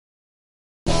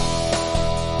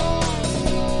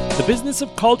The business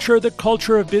of culture, the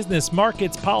culture of business,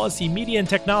 markets, policy, media and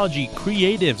technology,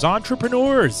 creatives,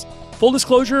 entrepreneurs. Full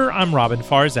disclosure, I'm Robin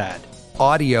Farzad.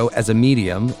 Audio as a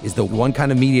medium is the one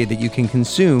kind of media that you can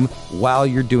consume while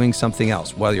you're doing something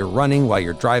else, while you're running, while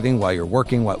you're driving, while you're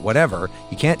working, whatever.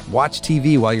 You can't watch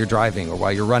TV while you're driving or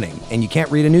while you're running, and you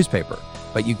can't read a newspaper,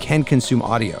 but you can consume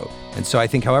audio. And so I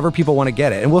think however people want to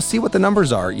get it, and we'll see what the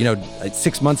numbers are,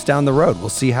 6 months down the road, we'll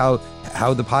see how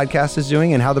the podcast is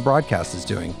doing and how the broadcast is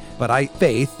doing. But I have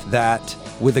faith that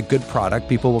with a good product,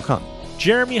 people will come.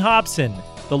 Jeremy Hobson,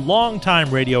 the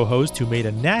longtime radio host who made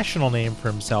a national name for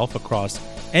himself across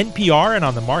NPR and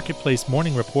on the Marketplace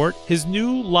Morning Report, his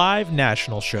new live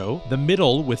national show, The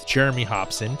Middle with Jeremy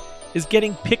Hobson, is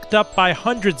getting picked up by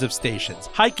hundreds of stations,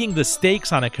 hiking the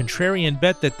stakes on a contrarian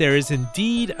bet that there is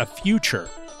indeed a future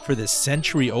for this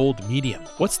century-old medium.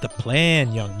 What's the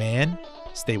plan, young man?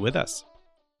 Stay with us.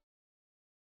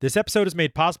 This episode is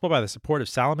made possible by the support of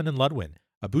Salomon & Ludwin,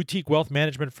 a boutique wealth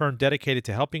management firm dedicated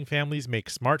to helping families make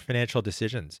smart financial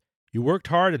decisions. You worked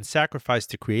hard and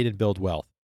sacrificed to create and build wealth.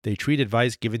 They treat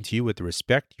advice given to you with the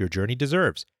respect your journey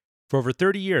deserves. For over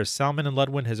 30 years, Salomon &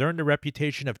 Ludwin has earned a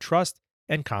reputation of trust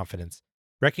and confidence,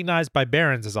 recognized by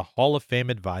Barron's as a Hall of Fame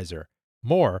advisor.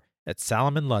 More at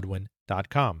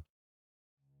salomonludwin.com.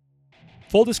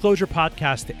 Full Disclosure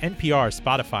Podcast to NPR,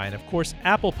 Spotify, and of course,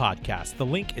 Apple Podcasts. The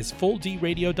link is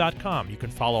fulldradio.com. You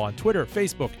can follow on Twitter,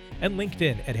 Facebook, and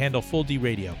LinkedIn at handle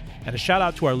FullDRadio. And a shout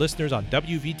out to our listeners on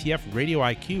WVTF Radio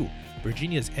IQ,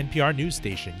 Virginia's NPR news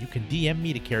station. You can DM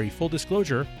me to carry Full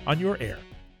Disclosure on your air.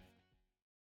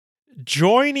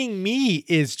 Joining me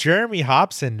is Jeremy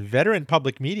Hobson, veteran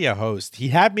public media host. He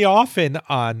had me often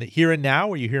on Here and Now,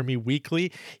 where you hear me weekly.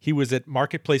 He was at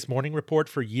Marketplace Morning Report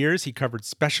for years. He covered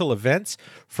special events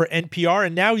for NPR,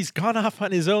 and now he's gone off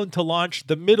on his own to launch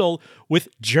The Middle with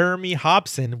Jeremy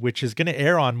Hobson, which is going to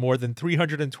air on more than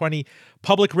 320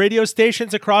 public radio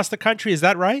stations across the country. Is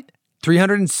that right?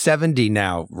 370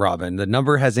 now, Robin. The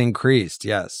number has increased,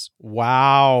 yes.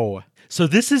 Wow. So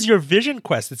this is your vision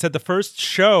quest. It said the first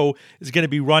show is going to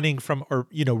be running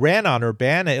ran on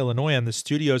Urbana, Illinois, on the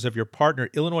studios of your partner,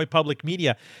 Illinois Public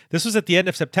Media. This was at the end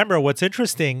of September. What's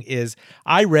interesting is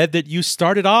I read that you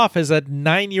started off as a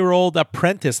 9-year-old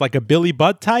apprentice, like a Billy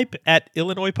Budd type at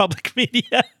Illinois Public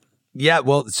Media. Yeah,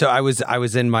 well, so I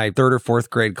was in my third or fourth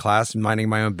grade class minding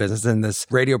my own business, and this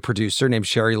radio producer named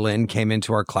Sherry Lynn came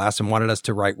into our class and wanted us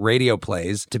to write radio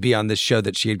plays to be on this show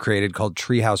that she had created called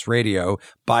Treehouse Radio,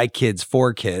 by kids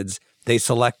for kids. They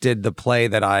selected the play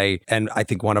that I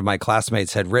think one of my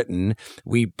classmates had written.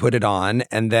 We put it on,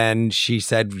 and then she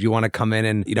said, "Do you want to come in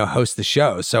and host the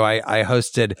show?" So I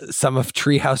hosted some of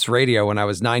Treehouse Radio when I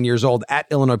was 9 years old at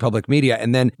Illinois Public Media,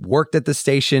 and then worked at the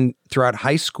station throughout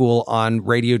high school on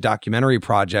radio documentary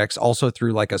projects, also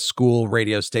through like a school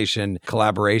radio station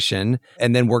collaboration,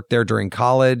 and then worked there during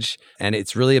college. And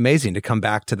it's really amazing to come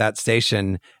back to that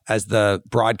station as the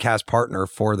broadcast partner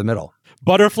for The Middle.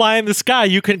 Butterfly in the sky,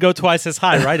 you can go twice as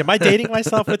high, right? Am I dating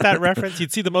myself with that reference?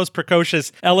 You'd see the most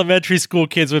precocious elementary school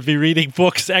kids would be reading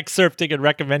books, excerpting and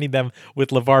recommending them with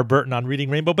LeVar Burton on Reading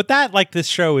Rainbow. But that, like this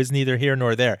show, is neither here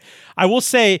nor there. I will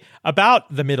say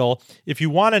about The Middle, if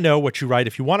you want to know what you write,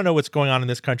 if you want to know what's going on in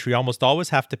this country, you almost always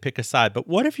have to pick a side. But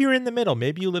what if you're in the middle?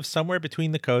 Maybe you live somewhere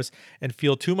between the coasts and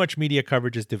feel too much media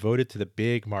coverage is devoted to the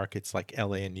big markets like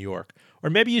LA and New York. Or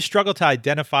maybe you struggle to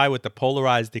identify with the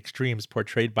polarized extremes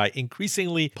portrayed by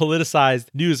increasingly politicized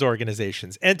news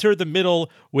organizations. Enter The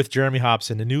Middle with Jeremy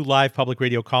Hobson, a new live public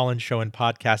radio call-in show and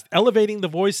podcast elevating the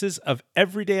voices of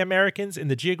everyday Americans in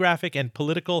the geographic and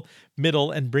political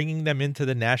middle and bringing them into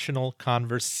the national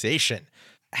conversation.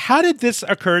 How did this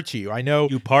occur to you? I know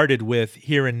you parted with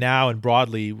Here and Now and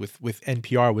broadly with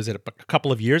NPR. Was it a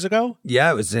couple of years ago?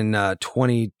 Yeah, it was in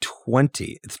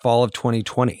 2020. It's fall of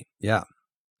 2020. Yeah.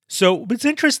 So what's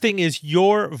interesting is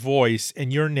your voice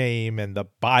and your name and the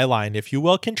byline, if you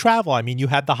will, can travel. I mean, you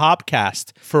had the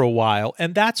Hobcast for a while,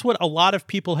 and that's what a lot of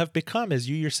people have become, as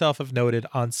you yourself have noted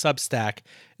on Substack,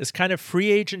 is kind of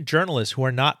free agent journalists who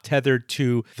are not tethered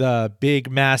to the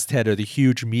big masthead or the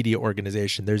huge media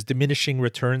organization. There's diminishing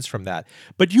returns from that.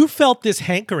 But you felt this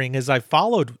hankering as I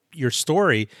followed your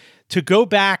story to go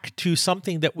back to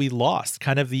something that we lost,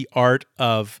 kind of the art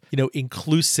of,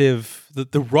 inclusive,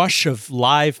 the rush of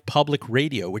live public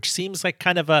radio, which seems like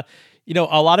kind of a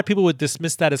lot of people would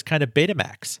dismiss that as kind of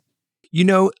Betamax.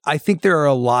 I think there are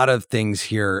a lot of things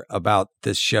here about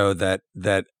this show that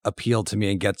appeal to me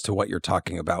and gets to what you're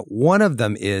talking about. One of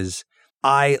them is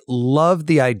I love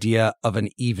the idea of an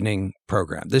evening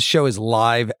program. This show is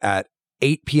live at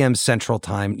 8 p.m. Central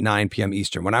Time, 9 p.m.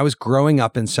 Eastern. When I was growing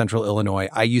up in Central Illinois,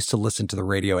 I used to listen to the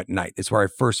radio at night. It's where I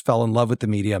first fell in love with the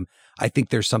medium. I think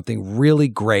there's something really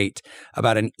great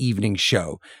about an evening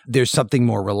show. There's something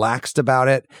more relaxed about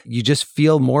it. You just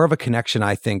feel more of a connection,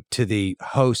 I think, to the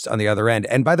host on the other end.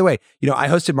 And by the way, I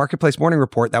hosted Marketplace Morning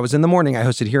Report. That was in the morning. I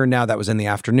hosted Here and Now. That was in the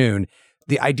afternoon.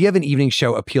 The idea of an evening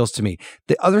show appeals to me.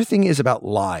 The other thing is about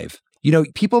live.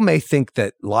 People may think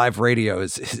that live radio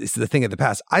is the thing of the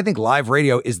past. I think live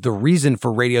radio is the reason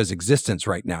for radio's existence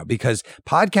right now, because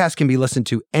podcasts can be listened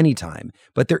to anytime.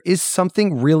 But there is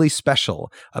something really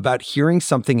special about hearing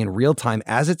something in real time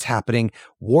as it's happening,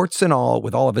 warts and all,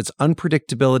 with all of its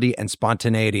unpredictability and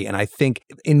spontaneity. And I think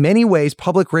in many ways,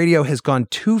 public radio has gone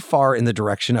too far in the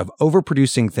direction of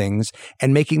overproducing things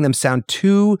and making them sound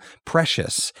too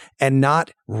precious and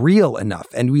not real enough.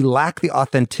 And we lack the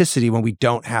authenticity when we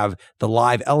don't have the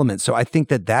live element. So I think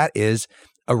that is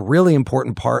a really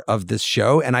important part of this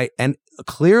show. And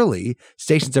clearly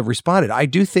stations have responded. I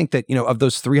do think that, of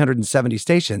those 370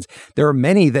 stations, there are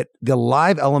many that the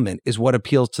live element is what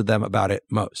appeals to them about it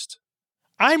most.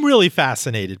 I'm really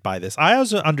fascinated by this. I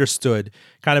also understood,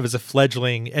 kind of as a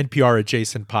fledgling NPR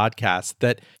adjacent podcast,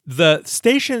 that the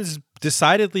stations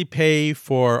decidedly pay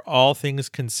for All Things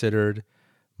Considered,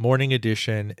 Morning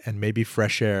Edition, and maybe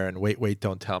Fresh Air and Wait,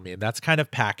 Don't Tell Me. And that's kind of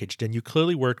packaged. And you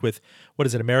clearly worked with,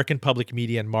 American Public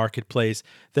Media and Marketplace.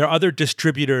 There are other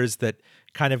distributors that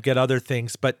kind of get other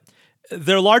things, but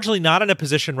they're largely not in a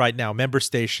position right now. Member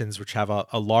stations, which have an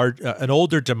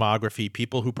older demography,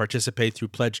 people who participate through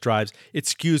pledge drives, it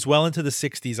skews well into the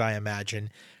 60s, I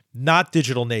imagine. Not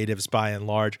digital natives by and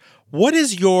large. What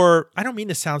is I don't mean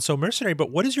to sound so mercenary, but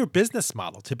what is your business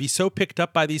model to be so picked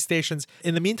up by these stations?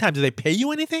 In the meantime, do they pay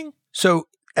you anything? So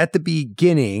at the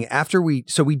beginning,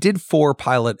 we did 4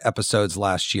 pilot episodes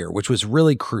last year, which was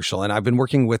really crucial. And I've been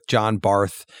working with John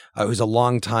Barth, who's a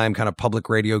longtime kind of public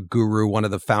radio guru, one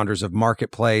of the founders of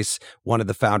Marketplace, one of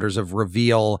the founders of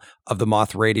Reveal, of the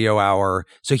Moth Radio Hour.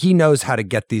 So he knows how to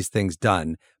get these things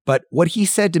done. But what he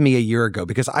said to me a year ago,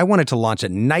 because I wanted to launch a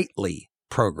nightly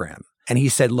program, and he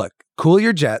said, look, cool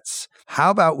your jets.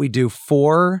 How about we do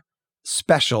 4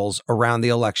 specials around the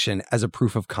election as a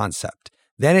proof of concept?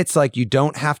 Then it's like you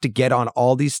don't have to get on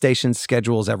all these stations'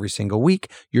 schedules every single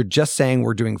week. You're just saying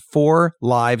we're doing 4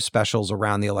 live specials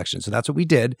around the election. So that's what we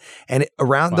did. And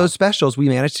around those specials, we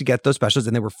managed to get those specials,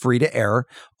 and they were free to air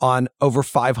on over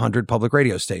 500 public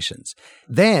radio stations.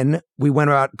 Then we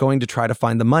went about going to try to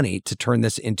find the money to turn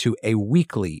this into a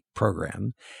weekly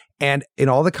program. And in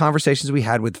all the conversations we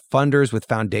had with funders, with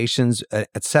foundations,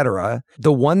 et cetera,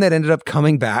 the one that ended up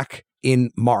coming back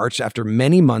in March, after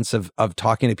many months of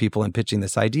talking to people and pitching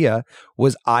this idea,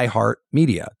 was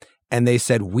iHeartMedia. And they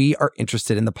said, we are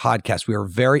interested in the podcast. We are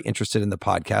very interested in the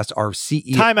podcast. Our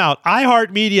CEO... Time out.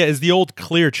 iHeartMedia is the old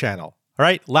Clear Channel,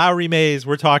 right? Lowry Mays,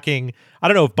 we're talking... I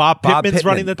don't know if Bob Pittman's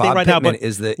running the thing right now, but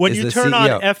when you turn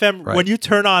on FM, when you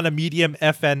turn on a medium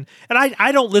FM, and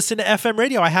I don't listen to FM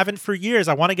radio. I haven't for years.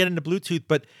 I want to get into Bluetooth,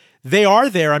 but they are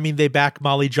there. I mean, they back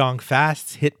Molly Jong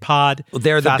Fast's Hit Pod.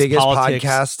 They're the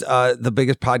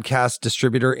biggest podcast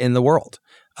distributor in the world.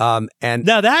 And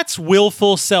now that's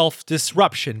willful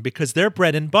self-disruption, because their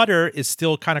bread and butter is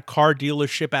still kind of car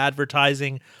dealership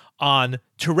advertising on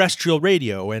terrestrial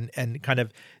radio and kind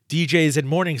of DJs and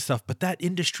morning stuff. But that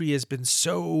industry has been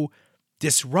so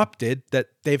disrupted that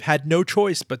they've had no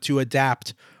choice but to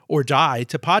adapt or die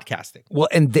to podcasting. Well,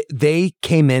 and they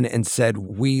came in and said,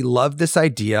 we love this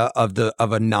idea of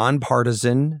a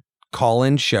nonpartisan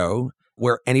call-in show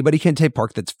where anybody can take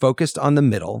part, that's focused on the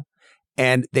middle.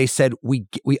 And they said, we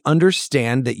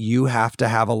understand that you have to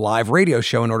have a live radio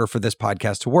show in order for this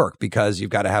podcast to work, because you've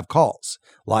got to have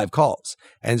live calls.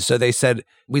 And so they said,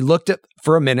 we looked at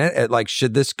for a minute at like,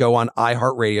 should this go on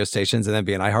iHeart radio stations and then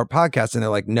be an iHeart podcast? And they're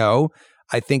like, no,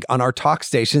 I think on our talk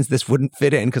stations, this wouldn't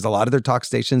fit in, because a lot of their talk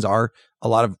stations are a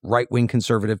lot of right-wing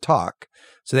conservative talk.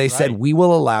 So they said, we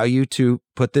will allow you to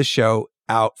put this show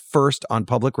out first on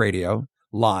public radio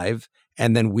live,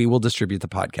 and then we will distribute the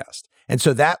podcast. And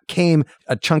so that came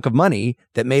a chunk of money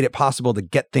that made it possible to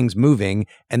get things moving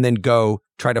and then go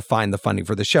try to find the funding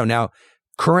for the show. Now,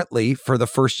 currently, for the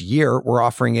first year, we're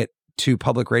offering it to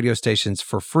public radio stations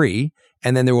for free,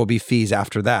 and then there will be fees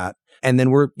after that. And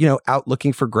then we're, out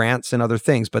looking for grants and other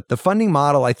things. But the funding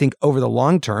model, I think, over the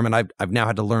long term, and I've now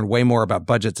had to learn way more about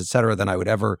budgets, et cetera, than I would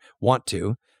ever want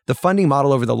to. The funding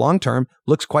model over the long term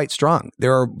looks quite strong.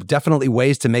 There are definitely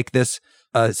ways to make this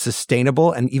a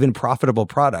sustainable and even profitable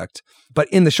product. But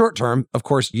in the short term, of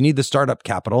course, you need the startup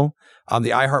capital. The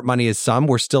iHeart money is some.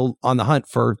 We're still on the hunt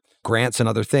for grants and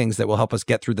other things that will help us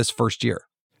get through this first year.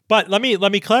 But let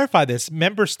me clarify this.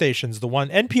 Member stations, the one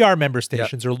NPR member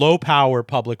stations or low power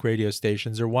public radio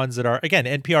stations are ones that are, again,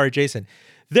 NPR adjacent.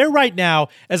 They're right now,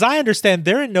 as I understand,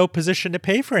 they're in no position to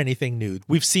pay for anything new.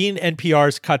 We've seen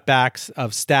NPR's cutbacks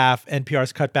of staff,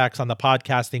 NPR's cutbacks on the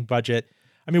podcasting budget.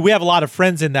 I mean, we have a lot of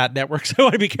friends in that network, so I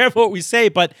want to be careful what we say.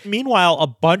 But meanwhile, a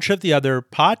bunch of the other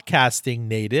podcasting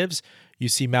natives, you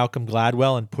see Malcolm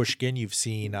Gladwell and Pushkin. You've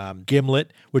seen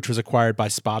Gimlet, which was acquired by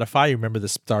Spotify. You remember the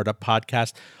startup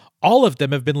podcast? All of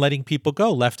them have been letting people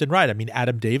go left and right. I mean,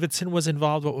 Adam Davidson was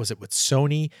involved. What was it with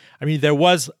Sony? I mean, there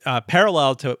was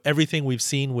parallel to everything we've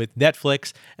seen with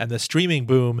Netflix and the streaming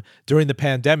boom during the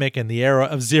pandemic and the era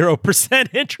of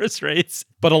 0% interest rates.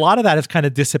 But a lot of that has kind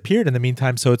of disappeared in the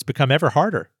meantime, so it's become ever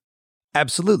harder.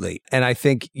 Absolutely. And I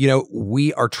think,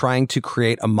 we are trying to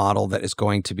create a model that is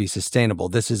going to be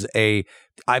sustainable.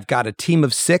 I've got a team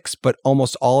of 6, but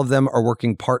almost all of them are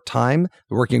working part-time,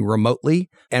 working remotely,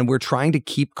 and we're trying to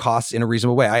keep costs in a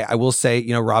reasonable way. I will say,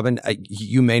 Robin,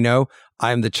 you may know,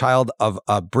 I am the child of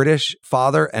a British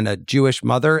father and a Jewish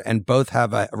mother, and both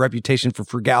have a reputation for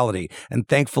frugality. And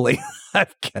thankfully,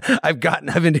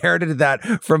 I've inherited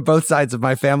that from both sides of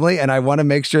my family, and I want to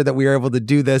make sure that we are able to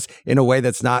do this in a way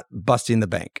that's not busting the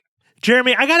bank.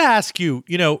 Jeremy, I got to ask you,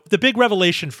 the big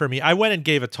revelation for me, I went and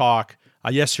gave a talk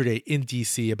yesterday in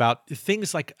DC about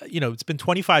things like, it's been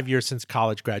 25 years since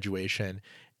college graduation,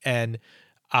 and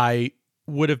I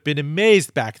would have been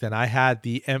amazed back then. I had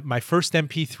my first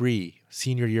MP3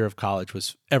 senior year of college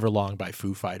was Everlong by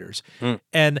Foo Fighters.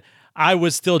 And I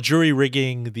was still jury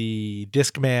rigging the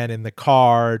Discman in the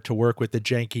car to work with the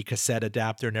janky cassette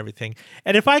adapter and everything.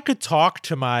 And if I could talk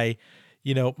to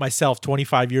myself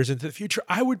 25 years into the future,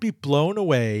 I would be blown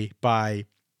away by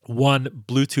one,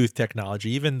 Bluetooth technology.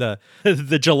 Even the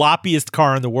jaloppiest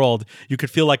car in the world, you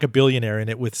could feel like a billionaire in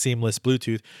it with seamless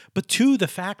Bluetooth. But two, the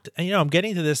fact, I'm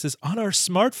getting to this, is on our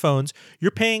smartphones,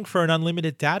 you're paying for an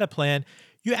unlimited data plan.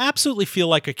 You absolutely feel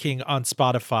like a king on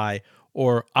Spotify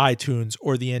or iTunes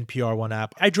or the NPR One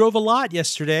app. I drove a lot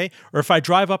yesterday, or if I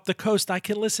drive up the coast, I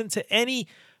can listen to any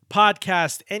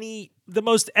podcast, the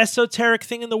most esoteric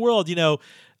thing in the world,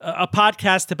 a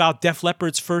podcast about Def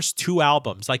Leppard's first 2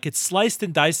 albums. Like, it's sliced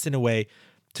and diced in a way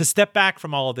to step back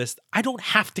from all of this. I don't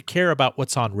have to care about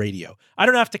what's on radio. I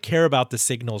don't have to care about the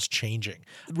signals changing.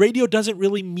 Radio doesn't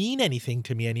really mean anything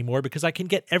to me anymore because I can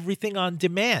get everything on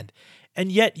demand.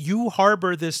 And yet you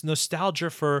harbor this nostalgia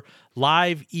for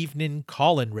live evening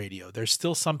call-in radio. There's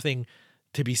still something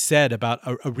to be said about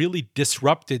a really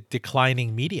disrupted,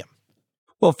 declining medium.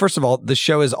 Well, first of all, the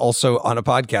show is also on a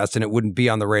podcast, and it wouldn't be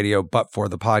on the radio but for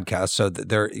the podcast. So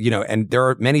and there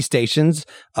are many stations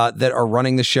that are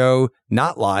running the show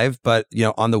not live, but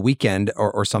on the weekend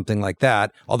or something like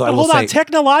that. Although I will say,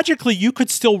 technologically, you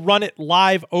could still run it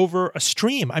live over a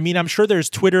stream. I mean, I'm sure there's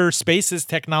Twitter Spaces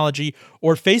technology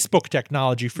or Facebook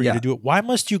technology for you to do it. Why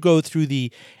must you go through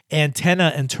the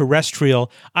antenna and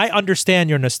terrestrial? I understand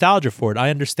your nostalgia for it. I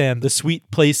understand the sweet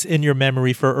place in your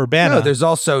memory for Urbana. No, there's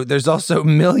also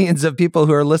millions of people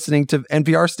who are listening to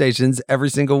NPR stations every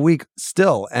single week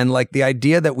still. And like the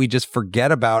idea that we just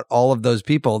forget about all of those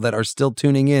people that are still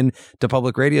tuning in to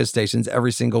public radio stations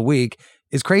every single week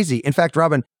is crazy. In fact,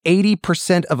 Robin,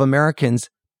 80% of Americans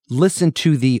listen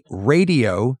to the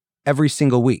radio every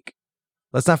single week.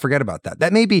 Let's not forget about that.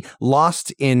 That may be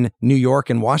lost in New York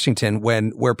and Washington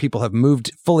where people have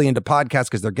moved fully into podcasts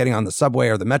because they're getting on the subway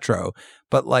or the metro.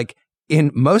 But like in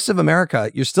most of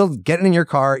America, you're still getting in your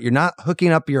car. You're not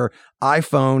hooking up your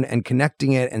iPhone and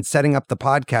connecting it and setting up the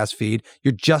podcast feed.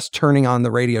 You're just turning on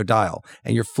the radio dial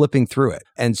and you're flipping through it.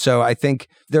 And so I think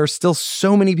there are still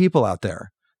so many people out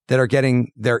there that are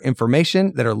getting their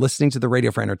information, that are listening to the radio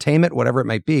for entertainment, whatever it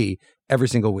might be, every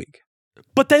single week.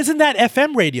 But isn't that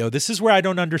FM radio? This is where I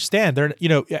don't understand.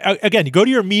 Again, you go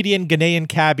to your median Ghanaian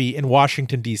cabbie in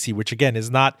Washington, D.C., which again is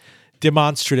not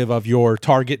demonstrative of your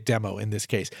target demo in this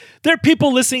case. There are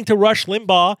people listening to Rush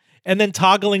Limbaugh and then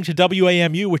toggling to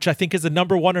WAMU, which I think is the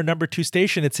number 1 or number 2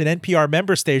 station. It's an NPR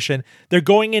member station. They're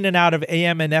going in and out of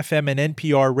AM and FM and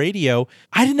NPR radio.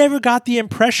 I never got the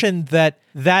impression that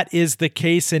that is the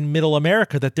case in Middle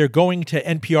America, that they're going to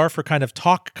NPR for kind of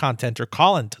talk content or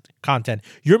call-in content.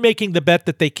 You're making the bet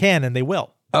that they can and they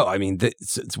will. Oh, I mean,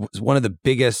 it's one of the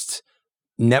biggest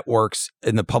networks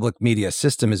in the public media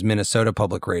system is Minnesota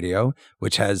Public Radio,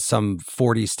 which has some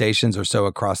 40 stations or so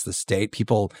across the state.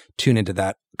 People tune into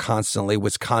that constantly.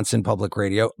 Wisconsin Public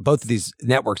Radio. Both of these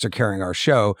networks are carrying our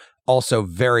show. Also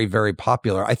very, very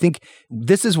popular. I think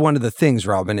this is one of the things,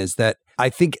 Robin, is that I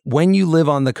think when you live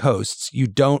on the coasts, you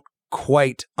don't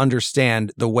quite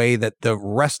understand the way that the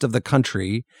rest of the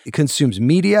country consumes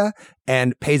media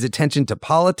and pays attention to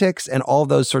politics and all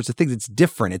those sorts of things. It's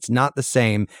different. It's not the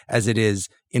same as it is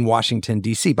in Washington,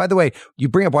 D.C. By the way, you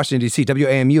bring up Washington, D.C.,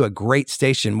 WAMU, a great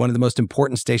station, one of the most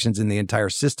important stations in the entire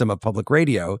system of public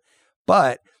radio.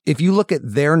 But if you look at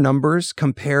their numbers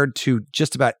compared to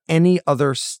just about any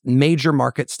other major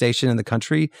market station in the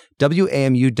country,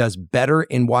 WAMU does better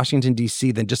in Washington,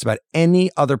 D.C. than just about any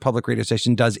other public radio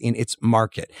station does in its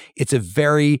market. It's a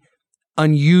very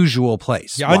unusual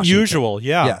place. Yeah, unusual,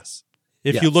 yeah. Yes.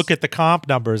 If you look at the comp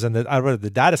numbers and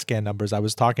the data scan numbers, I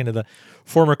was talking to the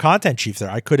former content chief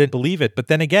there. I couldn't believe it. But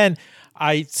then again,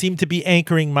 I seem to be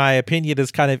anchoring my opinion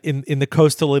as kind of in the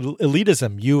coastal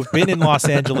elitism. You've been in Los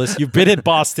Angeles, you've been in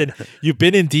Boston, you've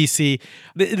been in DC.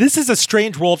 This is a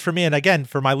strange world for me. And again,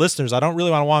 for my listeners, I don't really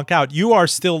want to wonk out. You are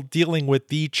still dealing with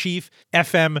the chief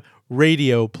FM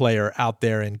radio player out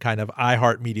there in kind of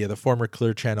iHeartMedia, the former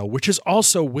Clear Channel, which is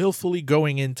also willfully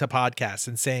going into podcasts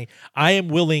and saying, I am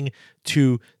willing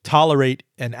to tolerate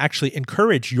and actually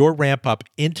encourage your ramp up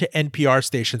into NPR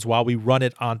stations while we run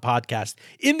it on podcast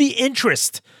in the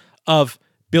interest of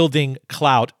building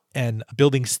clout and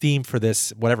building steam for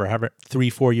this, however,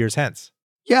 3-4 years hence.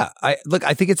 Yeah, I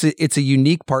think it's a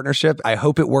unique partnership. I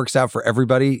hope it works out for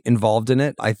everybody involved in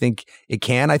it. I think it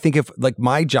can. I think if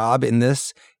my job in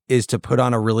this is to put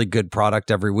on a really good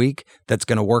product every week that's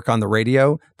going to work on the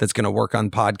radio, that's going to work on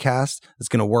podcasts, that's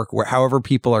going to work however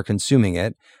people are consuming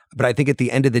it. But I think at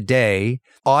the end of the day,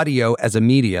 audio as a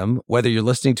medium, whether you're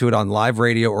listening to it on live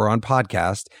radio or on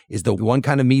podcast, is the one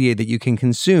kind of media that you can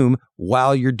consume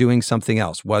while you're doing something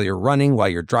else, while you're running, while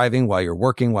you're driving, while you're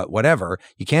working, whatever.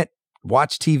 You can't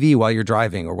watch TV while you're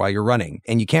driving or while you're running,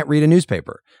 and you can't read a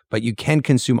newspaper, but you can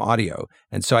consume audio.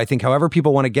 And so I think however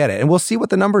people want to get it, and we'll see what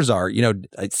the numbers are,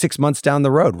 6 months down the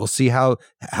road, we'll see how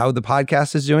the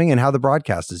podcast is doing and how the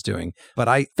broadcast is doing. But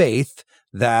I faith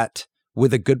that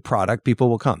with a good product, people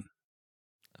will come.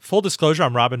 Full disclosure,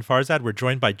 I'm Robin Farzad. We're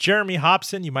joined by Jeremy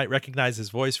Hobson. You might recognize his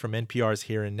voice from NPR's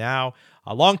Here and Now.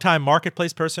 A longtime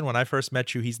marketplace person when I first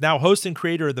met you. He's now host and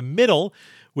creator of The Middle,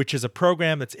 which is a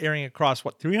program that's airing across,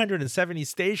 370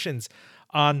 stations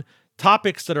on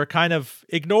topics that are kind of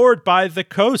ignored by the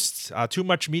coasts. Too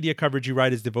much media coverage, you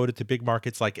write, is devoted to big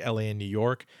markets like LA and New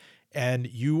York. And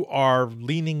you are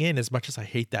leaning in, as much as I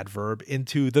hate that verb,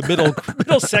 into the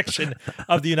middle section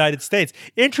of the United States.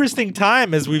 Interesting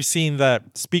time as we've seen the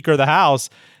Speaker of the House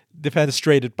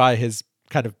defenestrated by his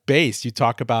kind of base. You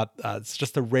talk about it's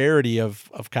just the rarity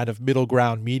of kind of middle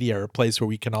ground media, or a place where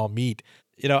we can all meet.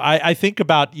 I think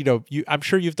about, I'm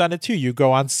sure you've done it too. You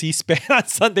go on C-SPAN on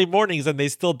Sunday mornings and they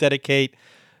still dedicate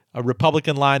a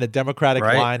Republican line, a Democratic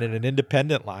line, and an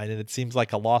independent line. And it seems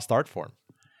like a lost art form.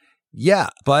 Yeah,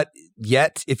 but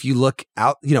yet if you look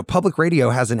out, public radio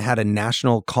hasn't had a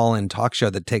national call-in talk show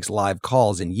that takes live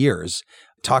calls in years.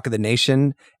 Talk of the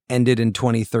Nation ended in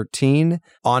 2013.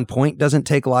 On Point doesn't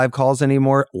take live calls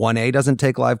anymore. 1A doesn't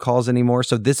take live calls anymore.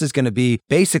 So this is going to be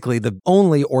basically the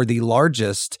only or the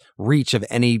largest reach of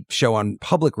any show on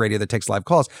public radio that takes live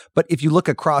calls. But if you look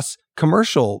across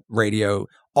commercial radio,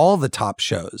 all the top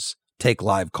shows take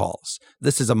live calls.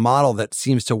 This is a model that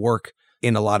seems to work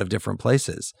in a lot of different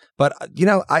places. But,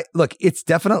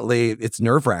 it's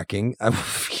nerve-wracking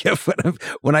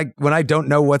when I don't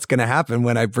know what's going to happen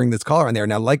when I bring this caller on there.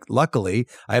 Now, luckily,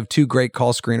 I have 2 great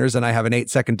call screeners and I have an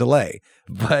 8-second delay.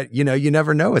 But, you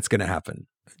never know what's going to happen.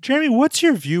 Jeremy, what's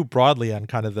your view broadly on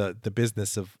kind of the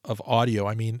business of audio?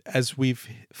 I mean, as we've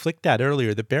flicked at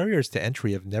earlier, the barriers to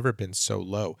entry have never been so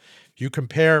low. If you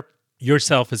compare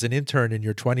yourself as an intern in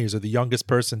your 20s or the youngest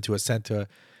person to ascend to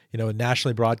a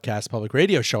nationally broadcast public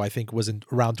radio show, I think was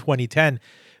around 2010.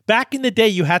 Back in the day,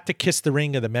 you had to kiss the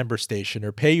ring of the member station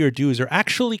or pay your dues or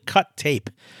actually cut tape.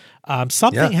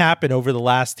 Something happened over the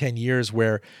last 10 years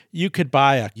where you could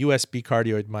buy a USB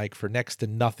cardioid mic for next to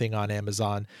nothing on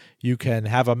Amazon. You can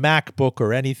have a MacBook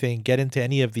or anything, get into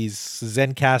any of these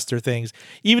Zencaster things.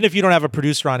 Even if you don't have a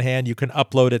producer on hand, you can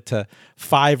upload it to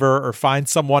Fiverr or find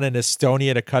someone in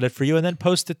Estonia to cut it for you and then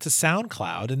post it to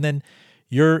SoundCloud. And then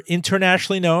you're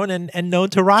internationally known and known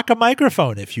to rock a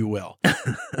microphone, if you will.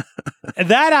 And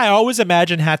that, I always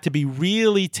imagine, had to be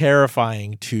really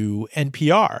terrifying to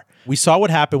NPR. We saw what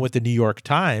happened with the New York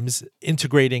Times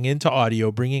integrating into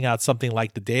audio, bringing out something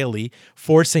like The Daily,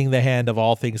 forcing the hand of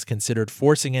All Things Considered,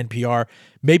 forcing NPR,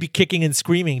 maybe kicking and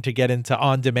screaming to get into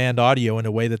on-demand audio in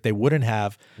a way that they wouldn't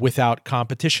have without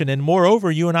competition. And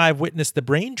moreover, you and I have witnessed the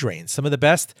brain drain, some of the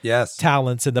best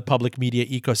talents in the public media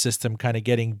ecosystem kind of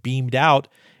getting beamed out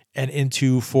and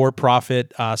into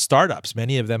for-profit startups.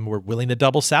 Many of them were willing to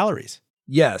double salaries.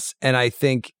 Yes, and I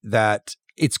think that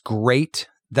it's great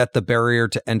that the barrier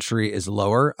to entry is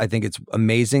lower. I think it's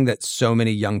amazing that so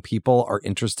many young people are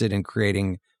interested in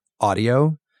creating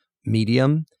audio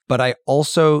medium. But I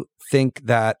also think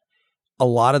that a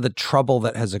lot of the trouble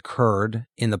that has occurred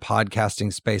in the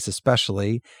podcasting space,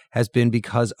 especially, has been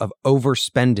because of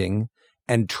overspending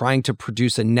and trying to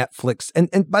produce a Netflix.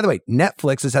 And by the way,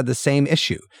 Netflix has had the same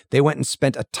issue. They went and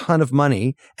spent a ton of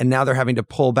money, and now they're having to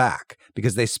pull back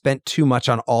because they spent too much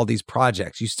on all these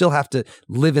projects. You still have to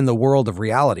live in the world of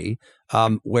reality,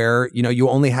 where you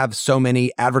only have so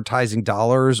many advertising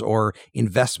dollars or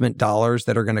investment dollars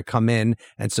that are going to come in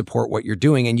and support what you're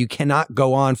doing, and you cannot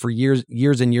go on for years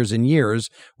and years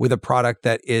with a product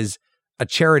that is a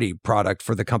charity product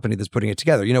for the company that's putting it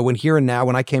together.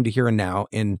 When I came to Here and Now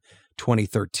in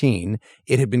 2013,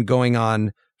 it had been going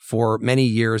on for many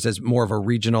years as more of a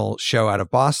regional show out of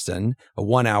Boston, a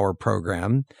 1-hour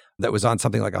program that was on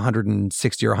something like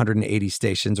 160 or 180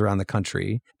 stations around the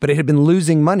country. But it had been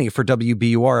losing money for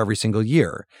WBUR every single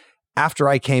year. After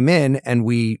I came in and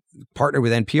we partnered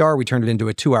with NPR, we turned it into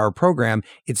a 2-hour program.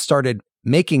 It started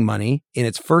making money in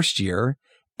its first year,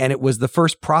 and it was the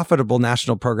first profitable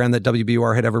national program that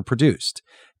WBUR had ever produced.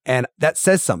 And that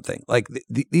says something. Like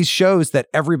these shows that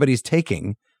everybody's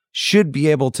taking should be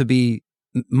able to be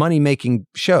money-making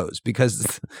shows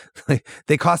because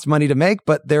they cost money to make,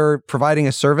 but they're providing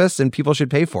a service and people should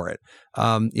pay for it.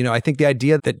 I think the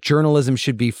idea that journalism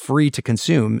should be free to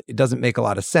consume, it doesn't make a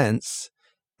lot of sense.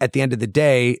 At the end of the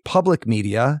day, public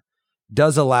media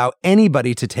does allow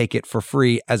anybody to take it for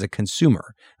free as a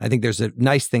consumer. I think there's a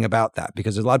nice thing about that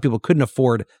because a lot of people couldn't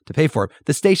afford to pay for it.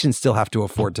 The stations still have to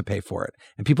afford to pay for it,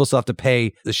 and people still have to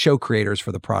pay the show creators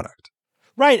for the product.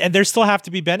 Right, and there still have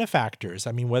to be benefactors.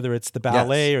 I mean, whether it's the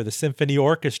ballet or the symphony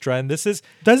orchestra, and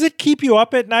does it keep you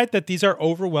up at night that these are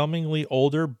overwhelmingly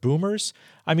older boomers?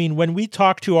 I mean, when we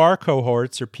talk to our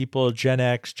cohorts or people Gen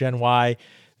X, Gen Y,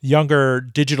 younger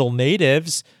digital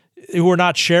natives who are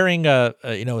not sharing a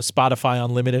Spotify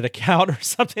Unlimited account or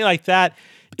something like that,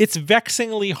 it's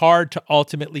vexingly hard to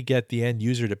ultimately get the end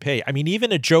user to pay. I mean,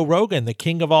 even a Joe Rogan, the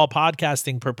king of all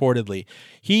podcasting purportedly,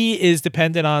 he is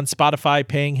dependent on Spotify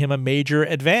paying him a major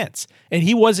advance. And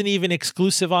he wasn't even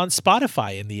exclusive on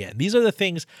Spotify in the end. These are the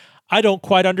things I don't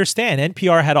quite understand.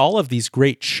 NPR had all of these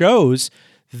great shows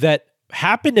that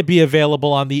happen to be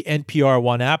available on the NPR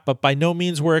One app, but by no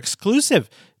means were exclusive.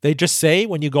 They just say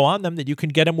when you go on them that you can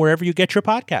get them wherever you get your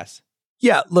podcasts.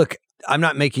 Yeah, look, I'm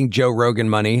not making Joe Rogan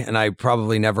money, and I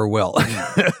probably never will.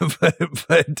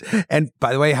 And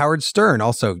by the way, Howard Stern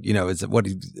also, is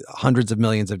hundreds of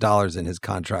millions of dollars in his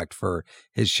contract for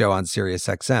his show on Sirius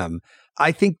XM.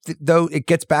 I think, though, it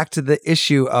gets back to the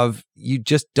issue of you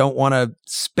just don't want to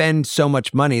spend so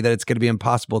much money that it's going to be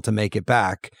impossible to make it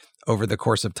back over the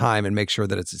course of time and make sure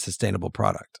that it's a sustainable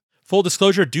product. Full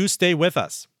disclosure, do stay with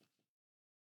us.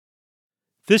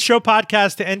 This show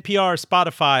podcast to NPR,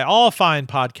 Spotify, all fine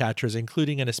podcatchers,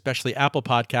 including and especially Apple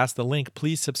Podcasts. The link,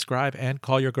 please subscribe and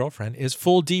call your girlfriend, is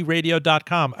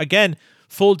fulldradio.com. Again,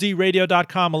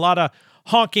 fulldradio.com. A lot of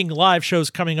honking live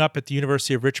shows coming up at the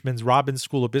University of Richmond's Robbins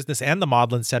School of Business and the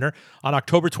Maudlin Center. On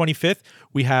October 25th,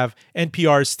 we have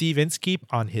NPR's Steve Inskeep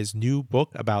on his new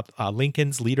book about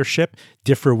Lincoln's leadership,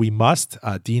 Differ We Must.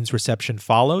 Dean's reception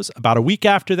follows. About a week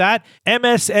after that,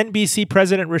 MSNBC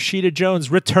President Rashida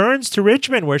Jones returns to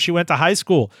Richmond, where she went to high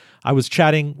school. I was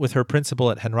chatting with her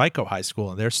principal at Henrico High School,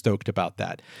 and they're stoked about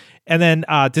that. And then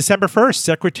December 1st,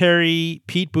 Secretary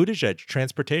Pete Buttigieg,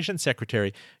 Transportation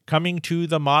Secretary, coming to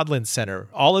the Maudlin Center.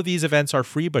 All of these events are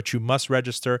free, but you must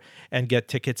register and get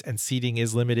tickets, and seating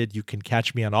is limited. You can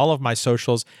catch me on all of my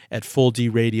socials at Full D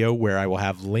Radio, where I will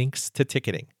have links to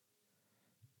ticketing.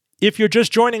 If you're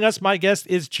just joining us, my guest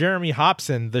is Jeremy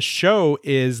Hobson. The show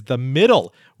is The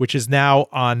Middle, which is now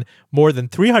on more than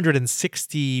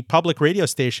 360 public radio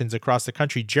stations across the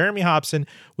country. Jeremy Hobson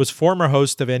was former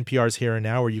host of NPR's Here and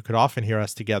Now, where you could often hear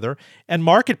us together, and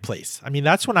Marketplace. I mean,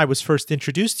 that's when I was first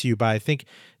introduced to you by, I think,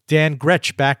 Dan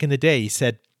Gretsch back in the day. He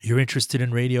said, "You're interested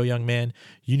in radio, young man?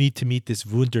 You need to meet this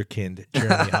wunderkind,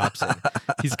 Jeremy Hobson.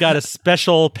 He's got a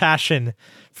special passion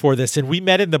for this." And we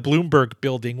met in the Bloomberg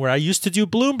building, where I used to do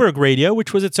Bloomberg Radio,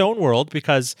 which was its own world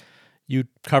because you'd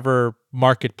cover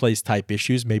marketplace type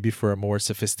issues, maybe for a more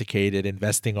sophisticated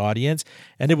investing audience.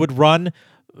 And it would run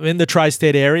in the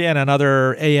tri-state area and on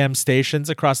other AM stations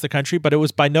across the country. But it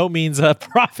was by no means a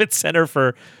profit center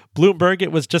for Bloomberg.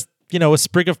 It was just, a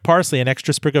sprig of parsley, an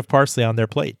extra sprig of parsley on their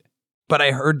plate. But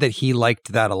I heard that he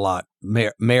liked that a lot.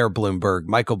 Mayor Bloomberg,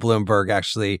 Michael Bloomberg,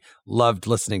 actually loved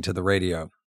listening to the radio.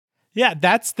 Yeah,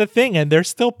 that's the thing. And there's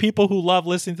still people who love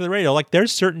listening to the radio. Like,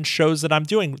 there's certain shows that I'm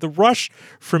doing. The Rush,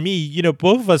 for me,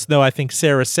 both of us know, I think,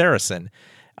 Sarah Saracen.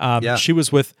 She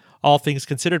was with All Things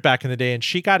Considered back in the day, and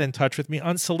she got in touch with me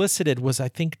unsolicited. Was, I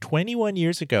think, 21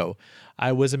 years ago.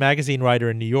 I was a magazine writer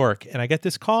in New York, and I get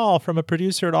this call from a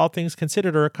producer at All Things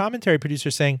Considered, or a commentary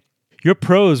producer, saying, your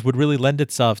prose would really lend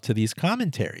itself to these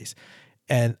commentaries.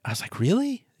 And I was like,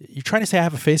 really? You're trying to say I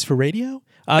have a face for radio?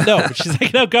 No. But she's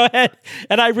like, no, go ahead.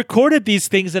 And I recorded these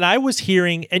things, and I was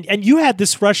hearing, and you had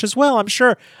this rush as well, I'm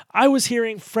sure. I was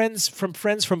hearing friends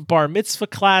from bar mitzvah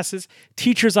classes,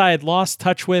 teachers I had lost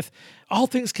touch with. All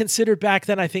Things Considered back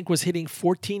then, I think, was hitting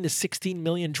 14 to 16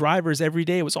 million drivers every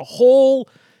day. It was a whole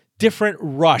different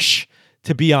rush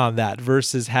to be on that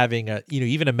versus having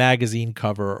even a magazine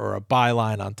cover or a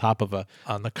byline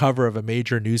on the cover of a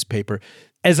major newspaper.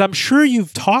 As I'm sure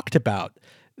you've talked about,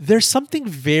 there's something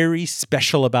very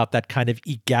special about that kind of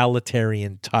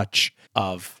egalitarian touch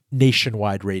of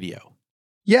nationwide radio.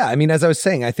 Yeah, I mean, as I was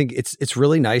saying, I think it's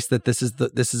really nice that this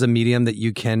is a medium that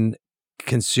you can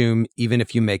consume even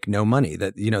if you make no money.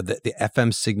 That the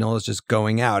FM signal is just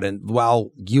going out, and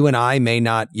while you and I may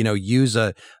not use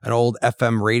an old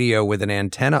FM radio with an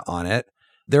antenna on it,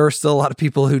 there are still a lot of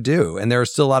people who do, and there are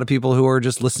still a lot of people who are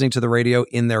just listening to the radio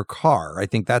in their car. I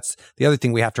think that's the other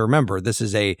thing we have to remember. This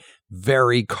is a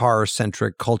very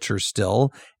car-centric culture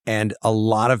still, and a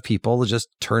lot of people just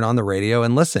turn on the radio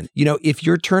and listen. If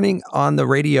you're turning on the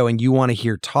radio and you want to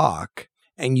hear talk,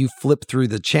 and you flip through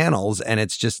the channels and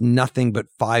it's just nothing but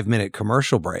 5-minute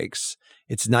commercial breaks,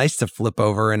 it's nice to flip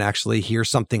over and actually hear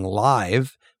something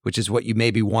live, which is what you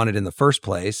maybe wanted in the first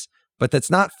place, but that's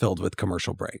not filled with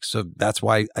commercial breaks. So that's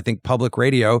why I think public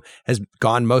radio has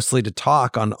gone mostly to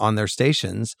talk on their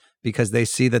stations, because they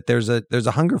see that there's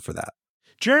a hunger for that.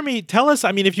 Jeremy, tell us,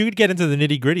 if you could get into the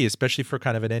nitty-gritty, especially for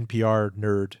kind of an NPR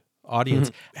nerd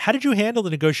audience, how did you handle the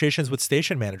negotiations with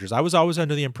station managers? I was always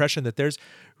under the impression that there's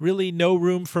really no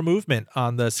room for movement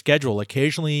on the schedule.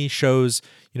 Occasionally shows,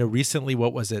 recently,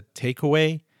 what was it,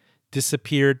 Takeaway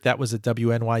disappeared. That was a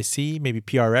WNYC, maybe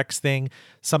PRX thing.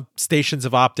 Some stations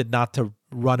have opted not to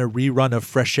run a rerun of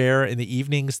Fresh Air in the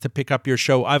evenings to pick up your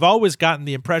show. I've always gotten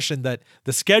the impression that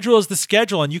the schedule is the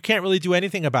schedule and you can't really do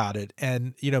anything about it.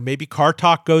 And, maybe Car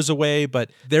Talk goes away, but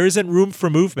there isn't room for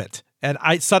movement. And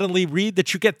I suddenly read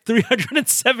that you get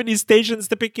 370 stations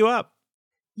to pick you up.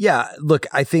 Yeah, look,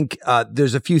 I think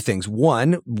there's a few things.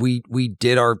 One, we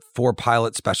did our 4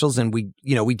 pilot specials, and we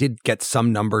did get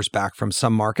some numbers back from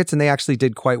some markets, and they actually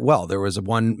did quite well. There was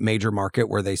one major market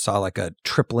where they saw like a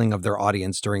tripling of their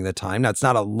audience during the time. Now, it's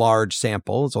not a large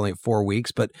sample. It's only 4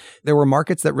 weeks, but there were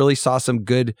markets that really saw some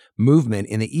good movement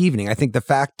in the evening. I think the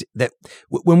fact that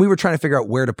when we were trying to figure out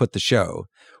where to put the show,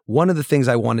 one of the things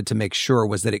I wanted to make sure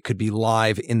was that it could be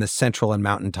live in the central and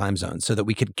mountain time zones so that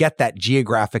we could get that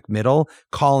geographic middle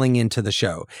calling into the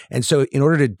show. And so in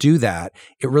order to do that,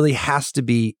 it really has to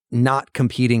be not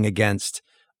competing against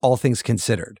All Things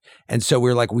Considered. And so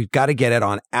we're like, we've got to get it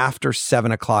on after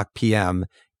 7:00 p.m.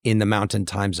 in the mountain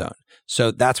time zone.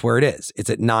 So that's where it is.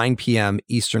 It's at 9 p.m.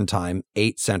 Eastern time,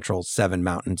 8 Central, 7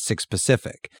 Mountain, 6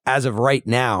 Pacific. As of right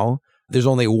now, there's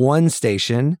only one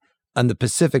station on the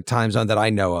Pacific time zone that I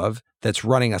know of that's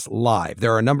running us live.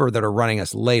 There are a number that are running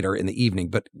us later in the evening,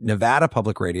 but Nevada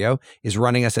Public Radio is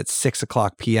running us at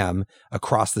 6:00 p.m.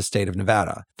 across the state of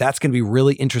Nevada. That's going to be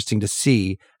really interesting to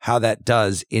see how that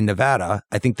does in Nevada.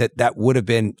 I think that would have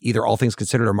been either All Things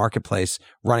Considered or Marketplace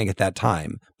running at that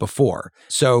time before.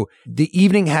 So the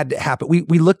evening had to happen.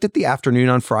 We looked at the afternoon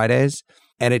on Fridays,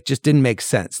 and it just didn't make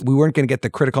sense. We weren't going to get the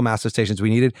critical mass of stations we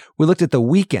needed. We looked at the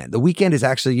weekend. The weekend is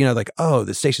actually,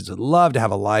 the stations would love to have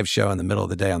a live show in the middle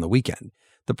of the day on the weekend.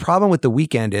 The problem with the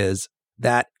weekend is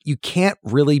that you can't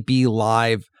really be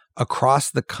live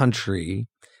across the country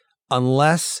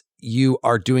unless you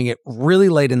are doing it really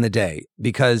late in the day,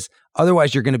 because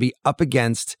otherwise you're going to be up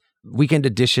against Weekend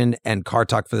Edition and Car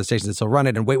Talk for the stations that still run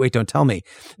it. And wait, don't tell me.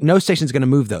 No station's going to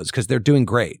move those because they're doing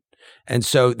great. And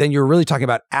so then you're really talking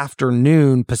about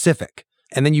afternoon Pacific.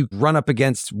 And then you run up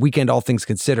against Weekend All Things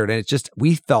Considered. And it's just,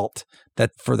 we felt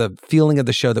that for the feeling of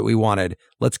the show that we wanted,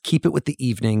 let's keep it with the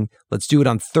evening. Let's do it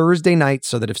on Thursday night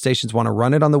so that if stations want to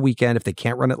run it on the weekend, if they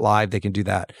can't run it live, they can do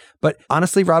that. But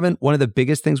honestly, Robin, one of the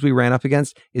biggest things we ran up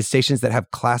against is stations that have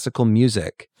classical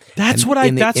music. That's what I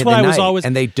was always.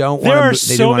 And they don't. There are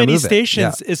so many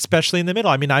stations, especially in the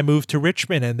middle. I mean, I moved to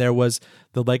Richmond, and there was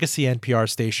the legacy NPR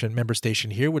station, member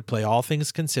station here, would play All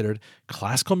Things Considered,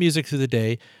 classical music through the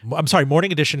day. I'm sorry,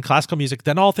 morning edition, classical music,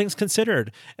 then All Things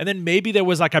Considered, and then maybe there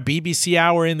was like a BBC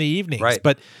hour in the evenings. Right.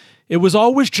 But it was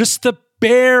always just the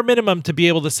bare minimum to be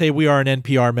able to say we are an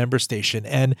NPR member station.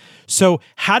 And so,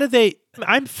 how do they?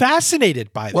 I'm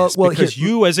fascinated by this because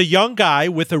you, as a young guy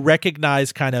with a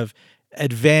recognized kind of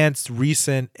advanced,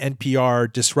 recent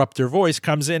NPR disruptor voice,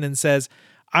 comes in and says,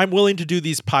 I'm willing to do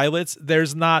these pilots.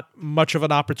 There's not much of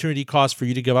an opportunity cost for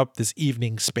you to give up this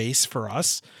evening space for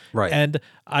us. Right. And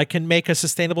I can make a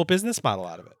sustainable business model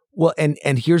out of it. Well, and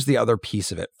here's the other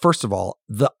piece of it. First of all,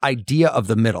 the idea of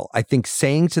the middle. I think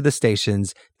saying to the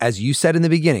stations, as you said in the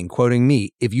beginning, quoting me,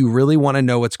 if you really want to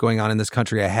know what's going on in this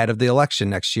country ahead of the election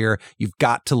next year, you've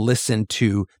got to listen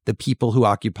to the people who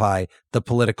occupy the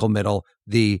political middle,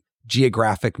 the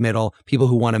geographic middle, people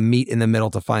who want to meet in the middle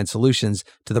to find solutions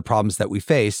to the problems that we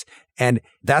face. And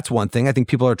that's one thing. I think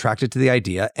people are attracted to the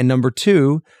idea. And number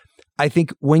two, I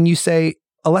think when you say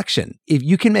election, if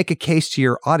you can make a case to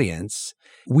your audience,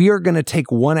 we are going to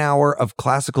take 1 hour of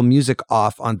classical music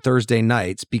off on Thursday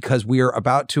nights because we are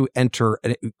about to enter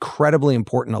an incredibly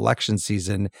important election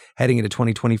season heading into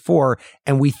 2024.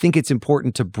 And we think it's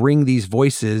important to bring these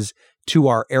voices to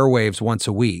our airwaves once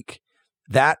a week.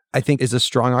 That, I think, is a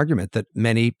strong argument that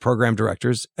many program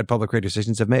directors at public radio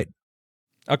stations have made.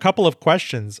 A couple of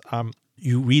questions.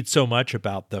 You read so much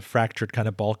about the fractured kind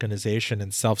of balkanization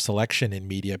and self-selection in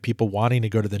media, people wanting to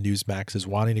go to the Newsmaxes,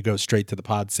 wanting to go straight to the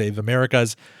Pod Save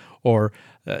Americas or,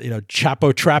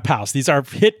 Chapo Trap House. These are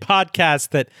hit podcasts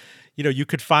that, you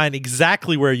could find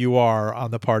exactly where you are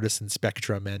on the partisan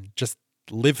spectrum and just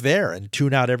live there and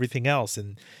tune out everything else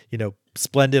in,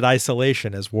 splendid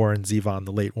isolation, as Warren Zevon,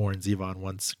 the late Warren Zevon,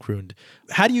 once crooned.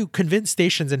 How do you convince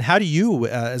stations, and how do you,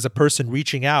 as a person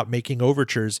reaching out, making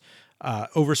overtures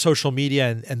over social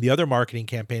media and the other marketing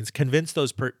campaigns, convince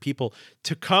those people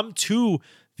to come to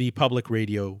the public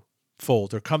radio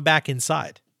fold or come back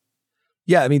inside?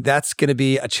 Yeah, I mean, that's going to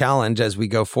be a challenge as we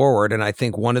go forward. And I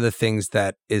think one of the things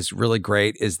that is really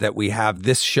great is that we have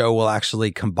this show will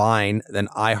actually combine an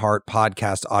iHeart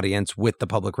podcast audience with the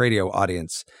public radio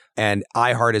audience. And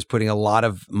iHeart is putting a lot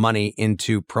of money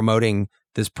into promoting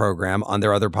this program on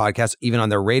their other podcasts, even on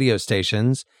their radio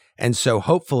stations. And so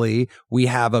hopefully we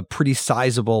have a pretty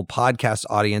sizable podcast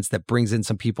audience that brings in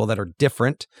some people that are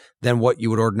different than what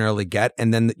you would ordinarily get.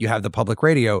 And then you have the public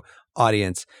radio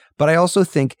audience. But I also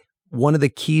think one of the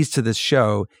keys to this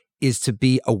show is to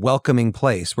be a welcoming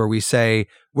place where we say,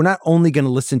 we're not only going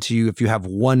to listen to you if you have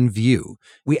one view.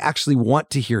 We actually want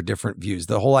to hear different views.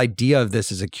 The whole idea of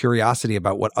this is a curiosity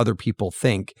about what other people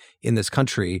think in this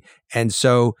country. And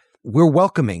so we're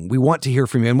welcoming. We want to hear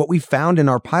from you. And what we found in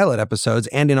our pilot episodes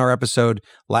and in our episode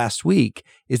last week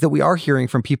is that we are hearing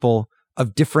from people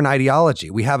of different ideology.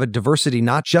 We have a diversity,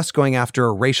 not just going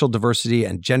after racial diversity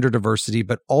and gender diversity,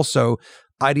 but also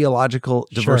ideological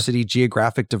diversity,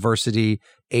 geographic diversity,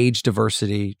 age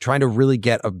diversity, trying to really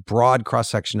get a broad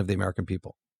cross-section of the American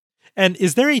people. And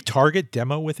is there a target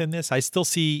demo within this? I still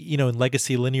see, in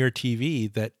legacy linear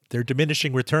TV that they're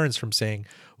diminishing returns from saying,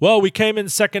 well, we came in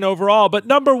second overall, but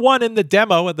number one in the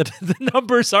demo, and the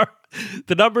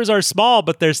numbers are small,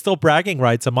 but there's still bragging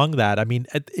rights among that. I mean,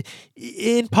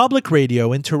 in public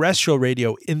radio, in terrestrial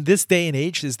radio, in this day and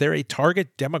age, is there a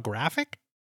target demographic?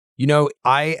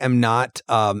 I am not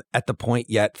at the point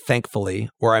yet,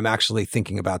 thankfully, where I'm actually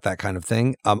thinking about that kind of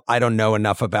thing. I don't know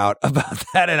enough about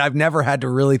that. And I've never had to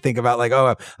really think about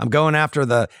I'm going after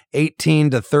the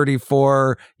 18 to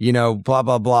 34, blah,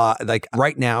 blah, blah. Like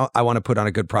right now, I want to put on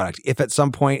a good product. If at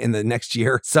some point in the next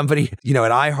year, somebody, at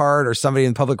iHeart or somebody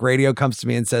in public radio comes to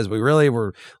me and says,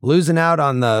 we're losing out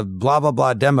on the blah, blah,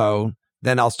 blah demo,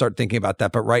 then I'll start thinking about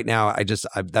that. But right now,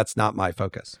 that's not my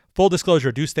focus. Full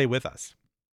disclosure, do stay with us.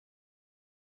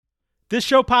 This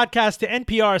show podcast to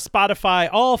NPR, Spotify,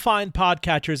 all fine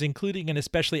podcatchers, including and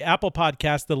especially Apple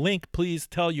Podcasts. The link, please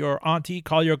tell your auntie,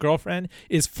 call your girlfriend,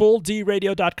 is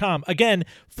fulldradio.com. Again,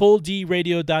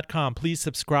 fulldradio.com. Please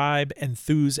subscribe,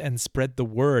 enthuse, and spread the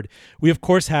word. We, of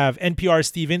course, have NPR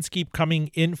Steve Inskeep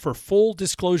coming in for Full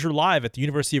Disclosure Live at the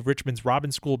University of Richmond's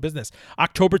Robbins School of Business,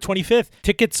 October 25th.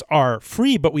 Tickets are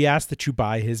free, but we ask that you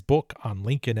buy his book on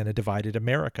Lincoln and a Divided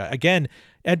America. Again,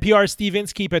 NPR Steve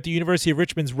Inskeep at the University of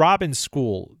Richmond's Robbins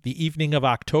School, the evening of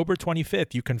October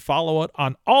 25th. You can follow it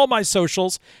on all my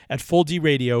socials at Full D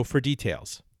Radio for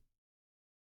details.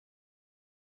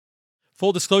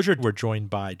 Full disclosure, we're joined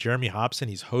by Jeremy Hobson.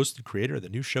 He's host and creator of the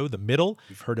new show, The Middle.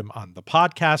 You've heard him on the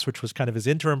podcast, which was kind of his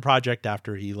interim project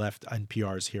after he left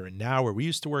NPR's Here and Now, where we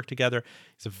used to work together.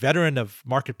 He's a veteran of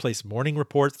Marketplace Morning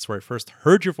Report. That's where I first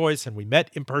heard your voice, and we met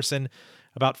in person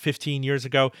about 15 years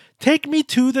ago. Take me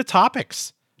to the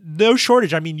topics. No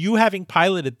shortage. I mean, you having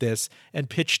piloted this and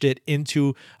pitched it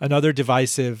into another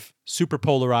divisive, super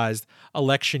polarized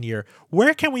election year,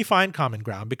 where can we find common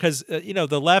ground? Because,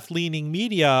 the left-leaning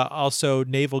media also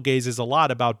navel gazes a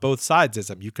lot about both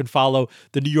sidesism. You can follow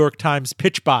the New York Times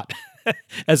pitch bot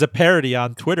as a parody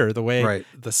on Twitter, the way Right.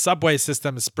 the subway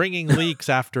system is springing leaks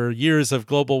after years of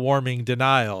global warming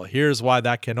denial. Here's why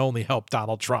that can only help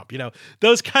Donald Trump.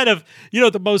 Those kind of,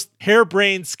 the most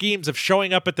harebrained schemes of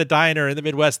showing up at the diner in the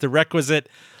Midwest, the requisite,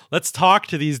 let's talk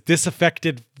to these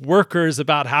disaffected workers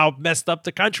about how messed up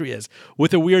the country is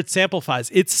with a weird sample size.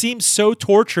 It seems so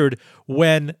tortured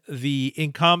when the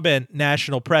incumbent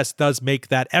national press does make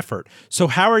that effort. So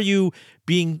how are you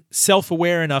being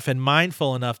self-aware enough and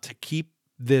mindful enough to keep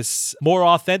this more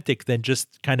authentic than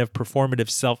just kind of performative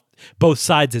both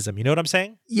sidesism? You know what I'm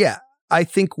saying? Yeah. I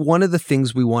think one of the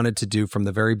things we wanted to do from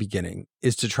the very beginning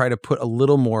is to try to put a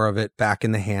little more of it back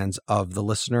in the hands of the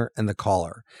listener and the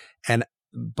caller. And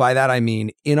by that, I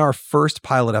mean, in our first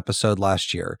pilot episode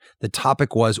last year, the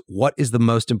topic was, what is the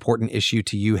most important issue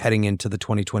to you heading into the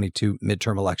 2022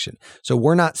 midterm election? So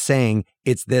we're not saying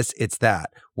it's this, it's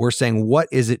that. We're saying, what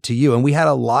is it to you? And we had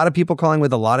a lot of people calling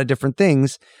with a lot of different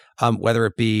things, whether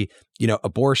it be,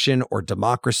 abortion or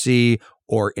democracy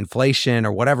or inflation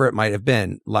or whatever it might have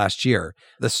been last year.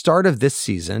 The start of this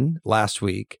season, last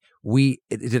week, we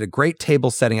did a great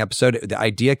table setting episode. The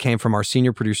idea came from our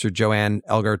senior producer, Joanne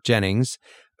Elgar Jennings,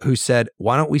 who said,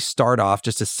 why don't we start off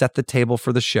just to set the table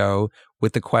for the show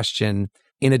with the question,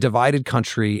 in a divided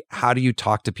country, how do you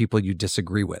talk to people you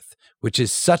disagree with? Which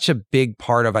is such a big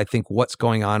part of, I think, what's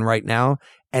going on right now.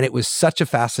 And it was such a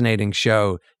fascinating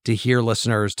show to hear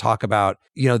listeners talk about,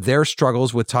 their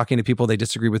struggles with talking to people they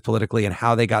disagree with politically and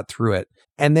how they got through it.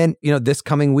 And then, this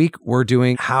coming week, we're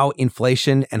doing how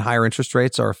inflation and higher interest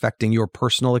rates are affecting your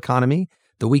personal economy.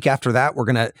 The week after that, we're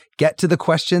going to get to the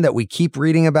question that we keep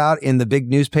reading about in the big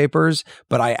newspapers,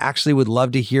 but I actually would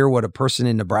love to hear what a person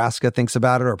in Nebraska thinks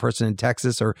about it, or a person in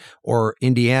Texas or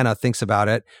Indiana thinks about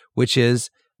it, which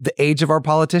is the age of our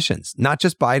politicians, not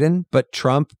just Biden, but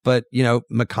Trump, but,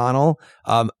 McConnell,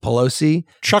 Pelosi.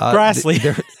 Chuck Grassley.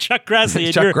 Chuck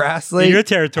Grassley in your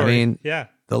territory. I mean, yeah.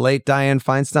 The late Dianne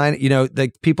Feinstein, the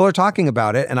people are talking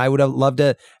about it, and I would have loved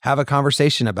to have a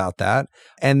conversation about that.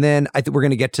 And then I think we're going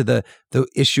to get to the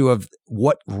issue of,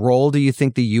 what role do you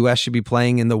think the U.S. should be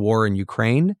playing in the war in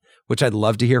Ukraine, which I'd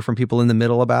love to hear from people in the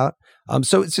middle about.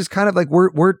 So it's just kind of like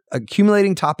we're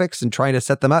accumulating topics and trying to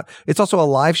set them up. It's also a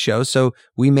live show, so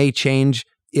we may change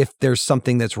if there's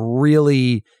something that's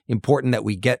really important that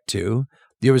we get to.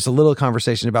 There was a little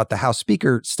conversation about the House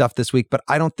Speaker stuff this week, but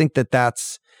I don't think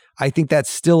I think that's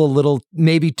still a little,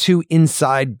 maybe too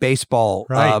inside baseball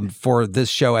for this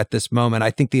show at this moment.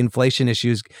 I think the inflation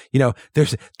issues,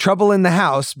 there's trouble in the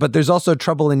house, but there's also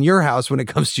trouble in your house when it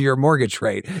comes to your mortgage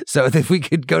rate. So if we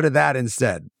could go to that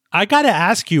instead. I got to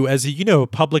ask you, as a,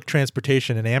 public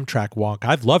transportation and Amtrak wonk,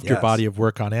 I've loved your body of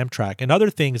work on Amtrak and other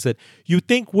things that you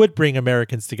think would bring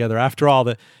Americans together. After all,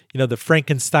 the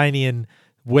Frankensteinian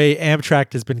way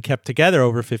Amtrak has been kept together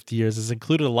over 50 years has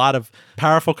included a lot of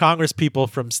powerful Congress people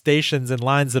from stations and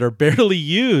lines that are barely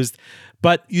used.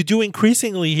 But you do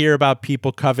increasingly hear about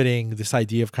people coveting this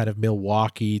idea of kind of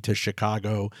Milwaukee to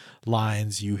Chicago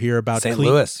lines. You hear about St.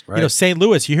 Louis, right? St.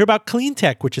 Louis. You hear about clean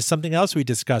tech, which is something else we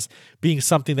discussed, being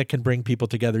something that can bring people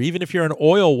together. Even if you're an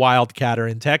oil wildcatter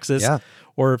in Texas,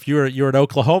 or if you're in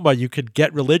Oklahoma, you could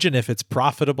get religion if it's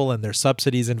profitable and there's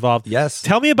subsidies involved. Yes.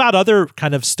 Tell me about other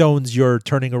kind of stones you're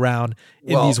turning around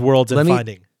in these worlds and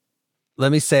finding.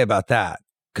 Let me say about that,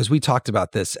 because we talked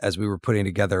about this as we were putting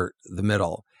together the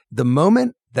middle. The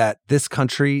moment that this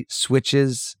country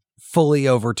switches fully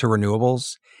over to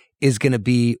renewables is going to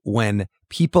be when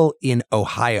people in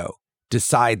Ohio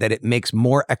decide that it makes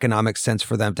more economic sense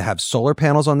for them to have solar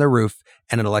panels on their roof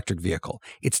and an electric vehicle.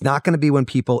 It's not going to be when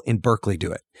people in Berkeley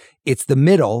do it. It's the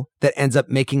middle that ends up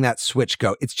making that switch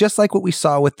go. It's just like what we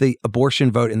saw with the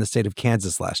abortion vote in the state of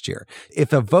Kansas last year.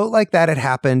 If a vote like that had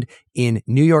happened in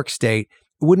New York State,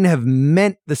 it wouldn't have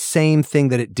meant the same thing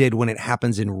that it did when it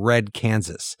happens in red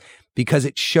Kansas, because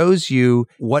it shows you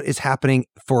what is happening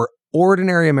for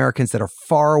ordinary Americans that are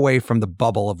far away from the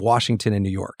bubble of Washington and New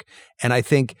York. And I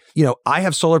think, I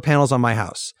have solar panels on my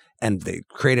house, and they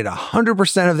created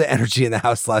 100% of the energy in the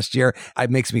house last year.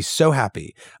 It makes me so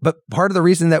happy. But part of the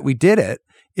reason that we did it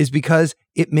is because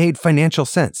it made financial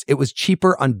sense. It was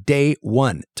cheaper on day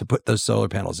one to put those solar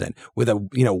panels in with a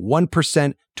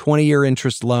 1% 20-year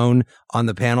interest loan on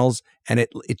the panels, and it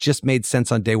just made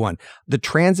sense on day one. The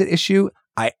transit issue,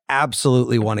 I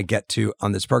absolutely want to get to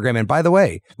on this program. And by the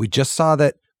way, we just saw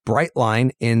that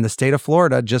Brightline in the state of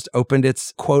Florida just opened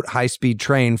its quote high-speed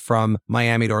train from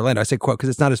Miami to Orlando. I say quote because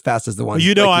it's not as fast as the one.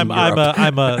 I'm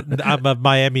a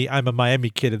Miami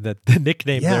kid, and the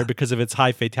nickname there because of its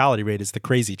high fatality rate is the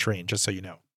Crazy Train. Just so you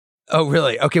know. Oh,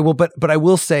 really? Okay. Well, but I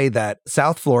will say that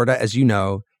South Florida, as you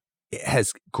know,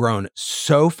 has grown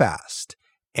so fast.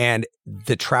 and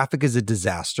the traffic is a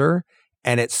disaster.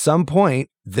 And at some point,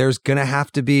 there's going to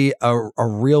have to be a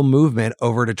real movement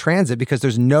over to transit because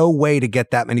there's no way to get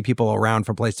that many people around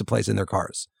from place to place in their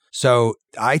cars. So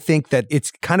I think that it's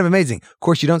kind of amazing. Of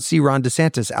course, you don't see Ron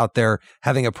DeSantis out there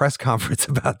having a press conference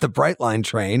about the Brightline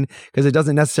train because it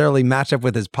doesn't necessarily match up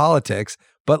with his politics.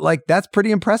 But like, that's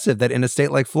pretty impressive that in a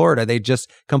state like Florida, they just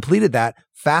completed that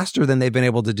faster than they've been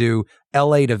able to do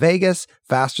LA to Vegas,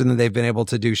 faster than they've been able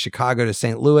to do Chicago to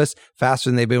St. Louis, faster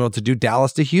than they've been able to do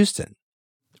Dallas to Houston.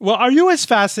 Well, are you as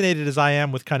fascinated as I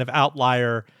am with kind of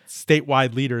outlier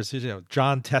statewide leaders?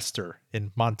 John Tester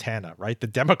in Montana, right? The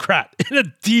Democrat in a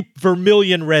deep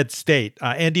vermilion red state.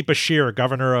 Andy Beshear,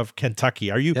 governor of Kentucky.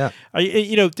 There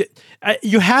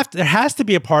has to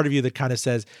be a part of you that kind of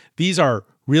says these are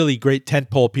really great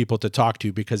tentpole people to talk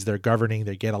to because they're governing,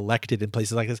 they get elected in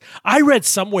places like this. I read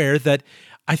somewhere that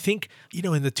I think,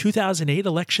 in the 2008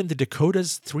 election, the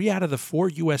Dakotas, 3 out of the 4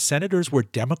 U.S. senators were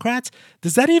Democrats.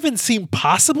 Does that even seem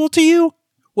possible to you?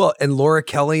 Well, and Laura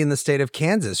Kelly in the state of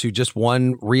Kansas, who just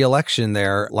won re-election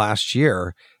there last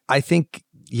year. I think,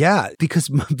 yeah,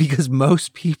 because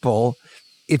most people,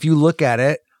 if you look at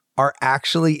it, are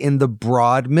actually in the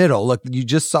broad middle. Look, you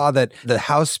just saw that the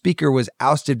House Speaker was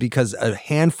ousted because a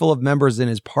handful of members in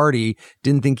his party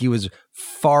didn't think he was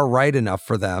far right enough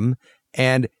for them.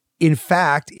 And in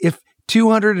fact, if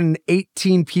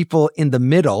 218 people in the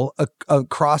middle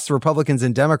across Republicans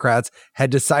and Democrats had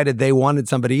decided they wanted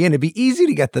somebody in, it'd be easy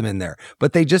to get them in there,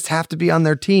 but they just have to be on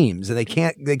their teams and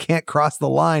they can't cross the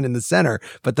line in the center.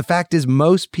 But the fact is,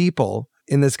 most people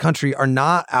in this country are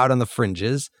not out on the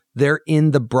fringes. They're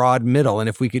in the broad middle. And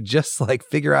if we could just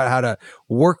figure out how to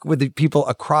work with the people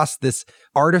across this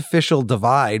artificial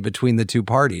divide between the two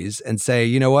parties and say,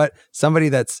 you know what, somebody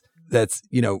that's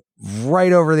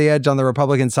right over the edge on the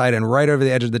Republican side and right over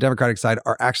the edge of the Democratic side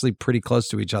are actually pretty close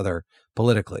to each other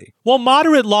politically. Well,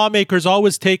 moderate lawmakers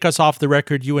always take us off the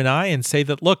record, you and I, and say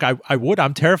that, look,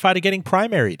 I'm terrified of getting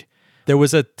primaried. There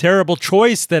was a terrible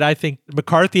choice that I think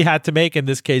McCarthy had to make in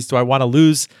this case. Do I want to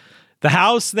lose the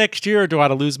House next year, or do I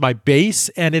want to lose my base?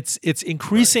 And it's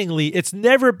increasingly, It's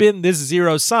never been this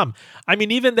zero sum. I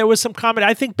mean, even there was some comment,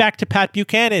 I think back to Pat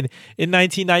Buchanan in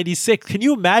 1996. Can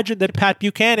you imagine that Pat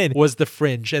Buchanan was the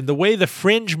fringe and the way the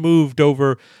fringe moved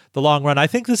over the long run? I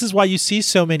think this is why you see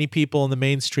so many people in the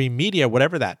mainstream media,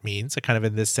 whatever that means, kind of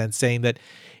in this sense, saying that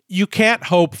you can't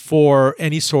hope for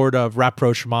any sort of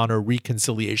rapprochement or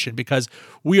reconciliation because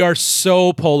we are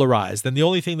so polarized. And the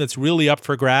only thing that's really up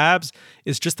for grabs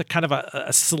is just a kind of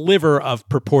a sliver of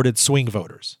purported swing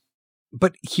voters.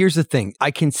 But here's the thing.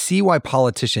 I can see why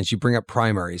politicians, you bring up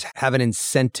primaries, have an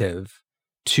incentive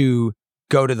to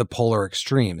go to the polar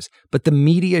extremes. But the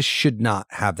media should not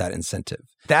have that incentive.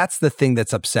 That's the thing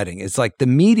that's upsetting. It's like the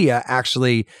media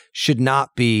actually should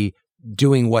not be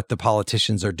doing what the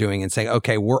politicians are doing and saying,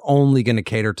 okay, we're only going to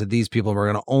cater to these people.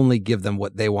 We're going to only give them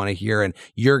what they want to hear. And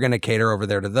you're going to cater over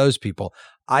there to those people.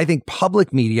 I think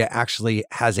public media actually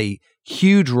has a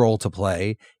huge role to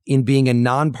play in being a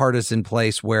nonpartisan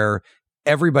place where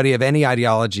everybody of any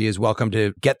ideology is welcome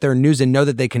to get their news and know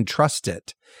that they can trust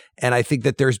it. And I think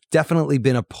that there's definitely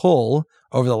been a pull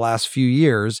over the last few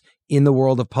years in the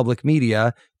world of public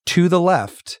media to the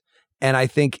left. And I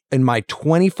think in my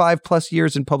 25 plus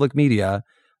years in public media,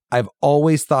 I've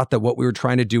always thought that what we were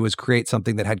trying to do was create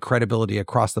something that had credibility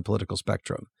across the political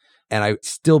spectrum. And I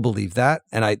still believe that.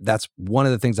 And that's one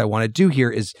of the things I want to do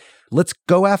here is let's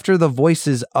go after the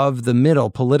voices of the middle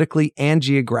politically and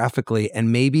geographically.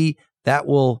 And maybe that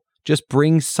will just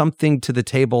bring something to the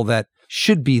table that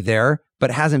should be there,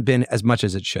 but hasn't been as much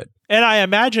as it should. And I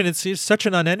imagine it's such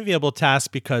an unenviable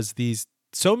task because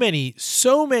so many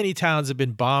towns have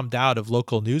been bombed out of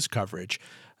local news coverage.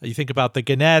 You think about the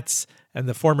Gannett's and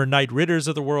the former Knight Ridders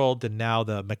of the world, and now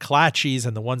the McClatchys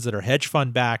and the ones that are hedge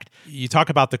fund backed. You talk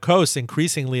about the coast,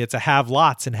 increasingly it's a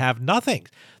have-lots and have-nothing.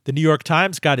 The New York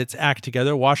Times got its act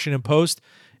together. Washington Post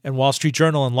and Wall Street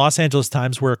Journal and Los Angeles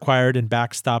Times were acquired and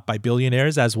backstopped by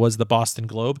billionaires, as was the Boston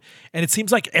Globe. And it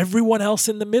seems like everyone else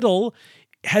in the middle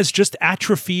has just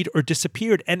atrophied or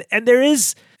disappeared. And there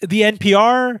is the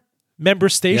NPR member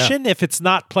station, if it's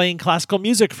not playing classical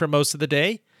music for most of the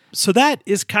day. So that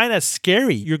is kind of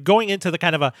scary. You're going into the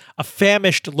kind of a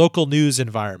famished local news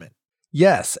environment.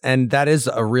 Yes, and that is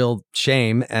a real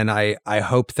shame. And I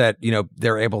hope that,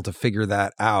 they're able to figure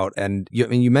that out. And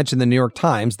you mentioned the New York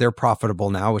Times, they're profitable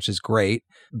now, which is great.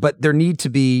 But there need to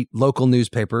be local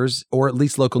newspapers or at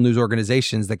least local news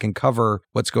organizations that can cover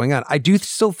what's going on. I do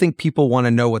still think people want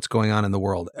to know what's going on in the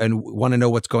world and want to know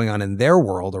what's going on in their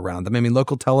world around them. I mean,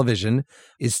 local television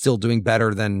is still doing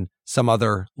better than some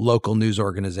other local news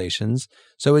organizations.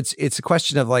 So it's a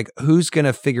question of like, who's going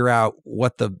to figure out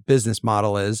what the business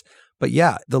model is. But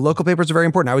yeah, the local papers are very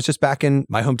important. I was just back in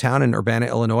my hometown in Urbana,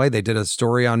 Illinois. They did a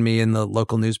story on me in the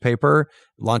local newspaper,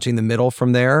 launching the Middle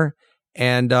from there.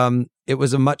 And it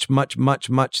was a much, much, much,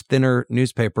 much thinner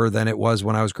newspaper than it was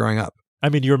when I was growing up. I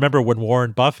mean, you remember when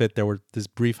Warren Buffett, there were these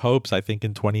brief hopes, I think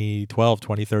in 2012,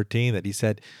 2013, that he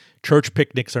said church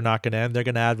picnics are not going to end. They're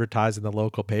going to advertise in the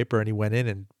local paper. And he went in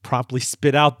and promptly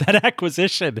spit out that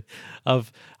acquisition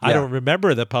of, I don't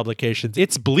remember the publications.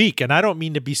 It's bleak. And I don't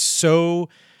mean to be so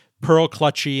pearl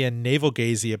clutchy and navel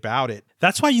gazy about it.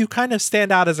 That's why you kind of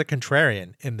stand out as a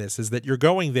contrarian in this, is that you're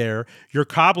going there, you're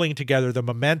cobbling together the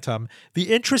momentum,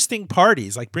 the interesting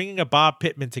parties, like bringing a Bob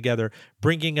Pittman together,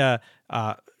 bringing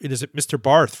is it Mr.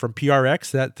 Barth from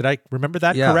PRX? Did I remember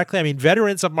that correctly? I mean,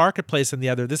 veterans of Marketplace and the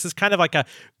other. This is kind of like a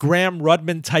Graham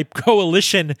Rudman type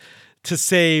coalition to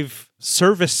save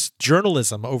service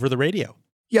journalism over the radio.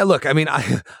 Yeah, look, I mean,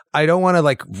 I don't want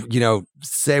to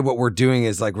say what we're doing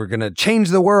is like we're going to change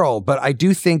the world, but I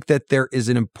do think that there is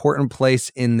an important place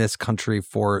in this country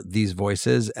for these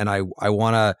voices. And I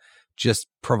want to just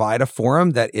provide a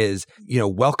forum that is,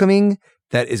 welcoming,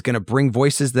 that is going to bring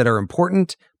voices that are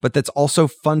important, but that's also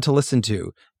fun to listen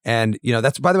to. And,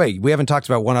 that's, by the way, we haven't talked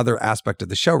about one other aspect of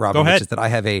the show, Robin, which is that I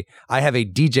have a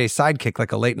DJ sidekick,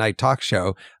 like a late night talk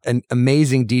show, an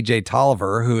amazing DJ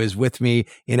Tolliver, who is with me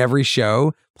in every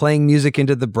show, playing music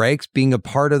into the breaks, being a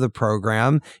part of the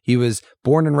program. He was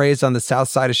born and raised on the south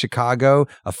side of Chicago,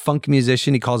 a funk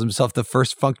musician. He calls himself the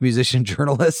first funk musician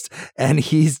journalist, and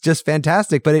he's just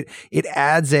fantastic. But it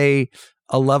adds a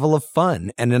level of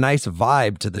fun and a nice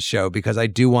vibe to the show, because I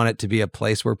do want it to be a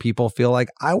place where people feel like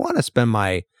I want to spend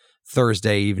my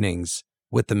Thursday evenings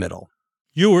with the Middle.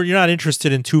 You're not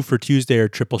interested in 2 for Tuesday or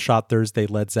Triple Shot Thursday,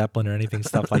 Led Zeppelin or anything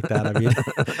stuff like that. I mean,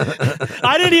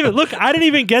 I didn't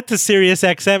even get to Sirius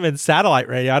XM and satellite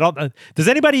radio. Does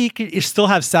anybody still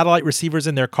have satellite receivers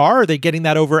in their car, or are they getting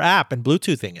that over app and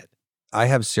Bluetoothing it? I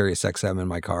have Sirius XM in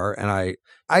my car, and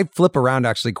I flip around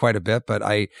actually quite a bit, but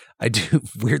I do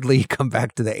weirdly come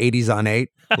back to the 80s on 8.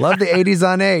 Love the 80s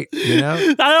on 8,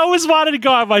 I always wanted to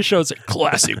go on my shows like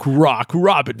classic rock,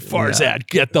 Robin Farzad,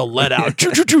 get the lead out,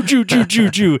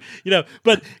 choo.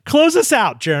 But close us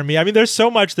out, Jeremy. I mean, there's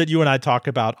so much that you and I talk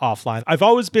about offline. I've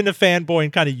always been a fanboy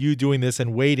and kind of you doing this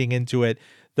and wading into it.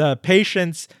 The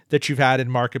patience that you've had in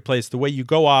Marketplace, the way you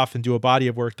go off and do a body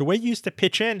of work, the way you used to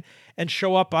pitch in and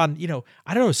show up on,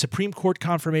 Supreme Court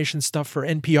confirmation stuff for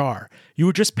NPR. You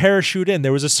would just parachute in.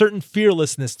 There was a certain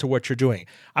fearlessness to what you're doing.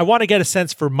 I want to get a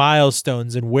sense for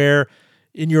milestones and where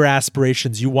in your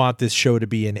aspirations you want this show to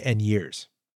be in years.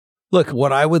 Look,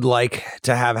 what I would like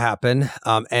to have happen,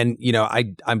 I'm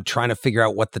trying to figure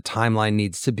out what the timeline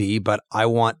needs to be, but I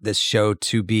want this show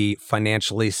to be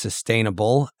financially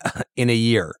sustainable in a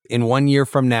year. In 1 year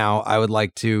from now, I would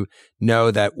like to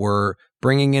know that we're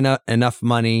bringing in enough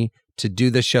money to do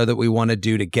the show that we want to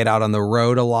do, to get out on the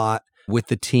road a lot with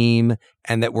the team,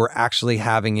 and that we're actually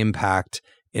having impact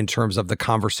in terms of the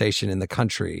conversation in the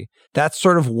country. That's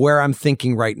sort of where I'm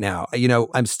thinking right now.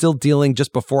 I'm still dealing,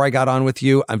 just before I got on with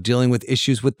you, I'm dealing with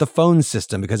issues with the phone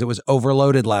system because it was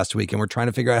overloaded last week, and we're trying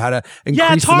to figure out how to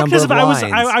increase the number of lines.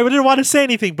 I didn't want to say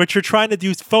anything, but you're trying to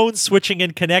do phone switching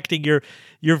and connecting.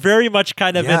 You're very much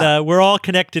kind of in a we're all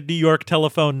connected New York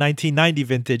telephone 1990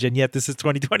 vintage, and yet this is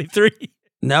 2023.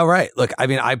 No, right. Look, I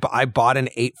mean, I bought an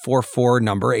 844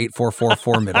 number,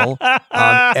 8444 middle,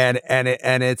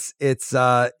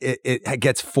 it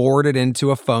gets forwarded into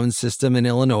a phone system in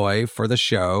Illinois for the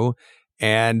show.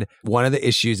 And one of the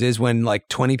issues is when like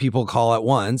 20 people call at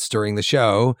once during the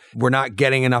show, we're not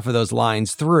getting enough of those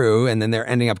lines through, and then they're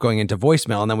ending up going into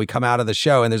voicemail. And then we come out of the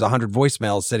show and there's 100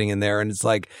 voicemails sitting in there, and it's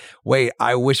like, wait,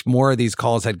 I wish more of these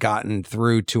calls had gotten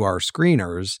through to our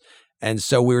screeners. And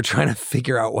so we were trying to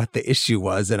figure out what the issue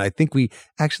was. And I think we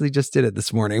actually just did it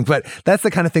this morning. But that's the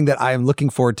kind of thing that I am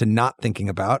looking forward to not thinking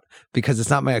about, because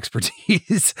it's not my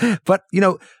expertise. But,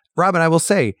 Robin, I will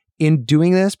say, in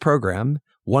doing this program,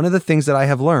 one of the things that I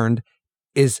have learned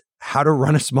is how to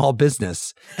run a small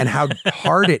business and how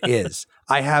hard it is.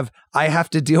 I have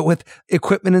to deal with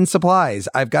equipment and supplies.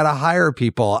 I've got to hire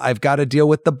people. I've got to deal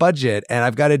with the budget, and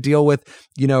I've got to deal with,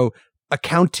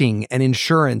 accounting and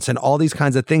insurance and all these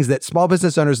kinds of things that small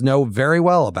business owners know very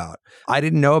well about. I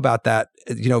didn't know about that,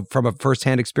 from a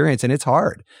firsthand experience, and it's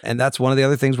hard. And that's one of the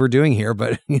other things we're doing here.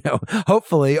 But,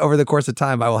 hopefully over the course of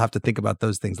time, I will have to think about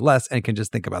those things less and can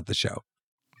just think about the show.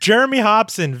 Jeremy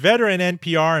Hobson, veteran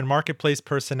NPR and marketplace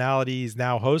personality, is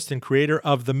now host and creator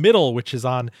of The Middle, which is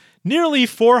on nearly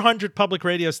 400 public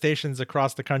radio stations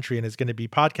across the country and is going to be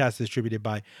podcast distributed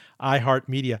by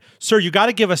iHeartMedia. Sir, you got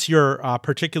to give us your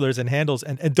particulars and handles,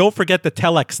 and don't forget the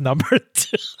telex number.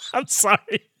 I'm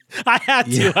sorry. I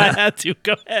had to.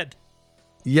 Go ahead.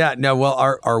 Yeah, no, well,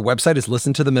 our website is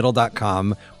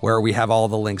listentothemiddle.com, where we have all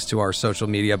the links to our social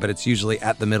media, but it's usually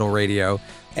at The Middle Radio.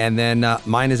 And then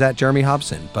mine is at Jeremy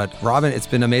Hobson. But Robin, it's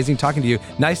been amazing talking to you.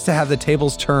 Nice to have the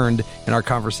tables turned in our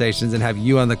conversations and have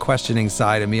you on the questioning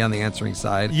side and me on the answering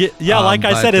side. Yeah, like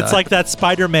I said, it's like that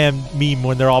Spider-Man meme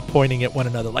when they're all pointing at one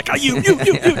another, like, oh, you.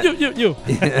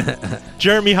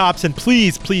 Jeremy Hobson,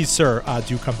 please, sir,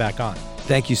 do come back on.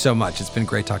 Thank you so much. It's been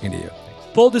great talking to you.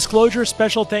 Full disclosure,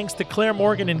 special thanks to Claire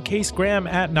Morgan and Case Graham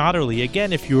at Notterly.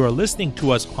 Again, if you are listening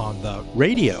to us on the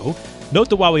radio, note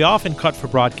that while we often cut for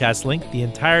broadcast link, the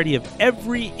entirety of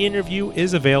every interview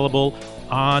is available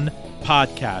on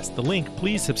podcast. The link,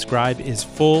 please subscribe, is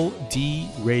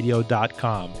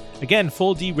fulldradio.com. Again,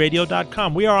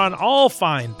 fulldradio.com. We are on all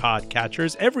fine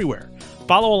podcatchers everywhere.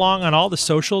 Follow along on all the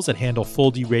socials at handle Full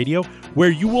D Radio,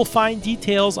 where you will find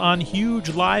details on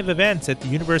huge live events at the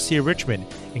University of Richmond,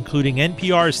 including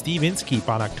NPR's Steve Inskeep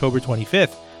on October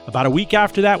 25th. About a week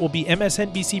after that will be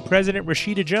MSNBC President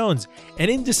Rashida Jones.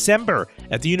 And in December,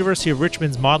 at the University of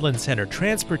Richmond's Maudlin Center,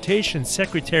 Transportation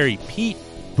Secretary Pete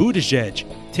Buttigieg.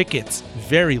 Tickets,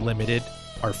 very limited,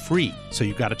 are free, so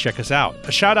you got to check us out.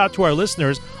 A shout out to our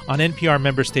listeners on NPR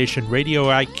member station Radio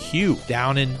IQ,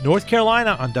 down in North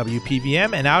Carolina on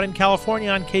WPVM and out in California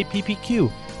on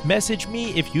KPPQ. Message me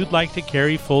if you'd like to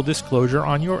carry full disclosure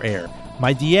on your air.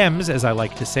 My DMs, as I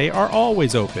like to say, are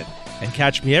always open. And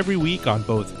catch me every week on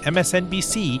both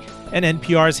MSNBC and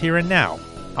NPR's Here and Now.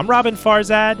 I'm Robin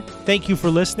Farzad. Thank you for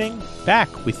listening.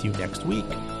 Back with you next week.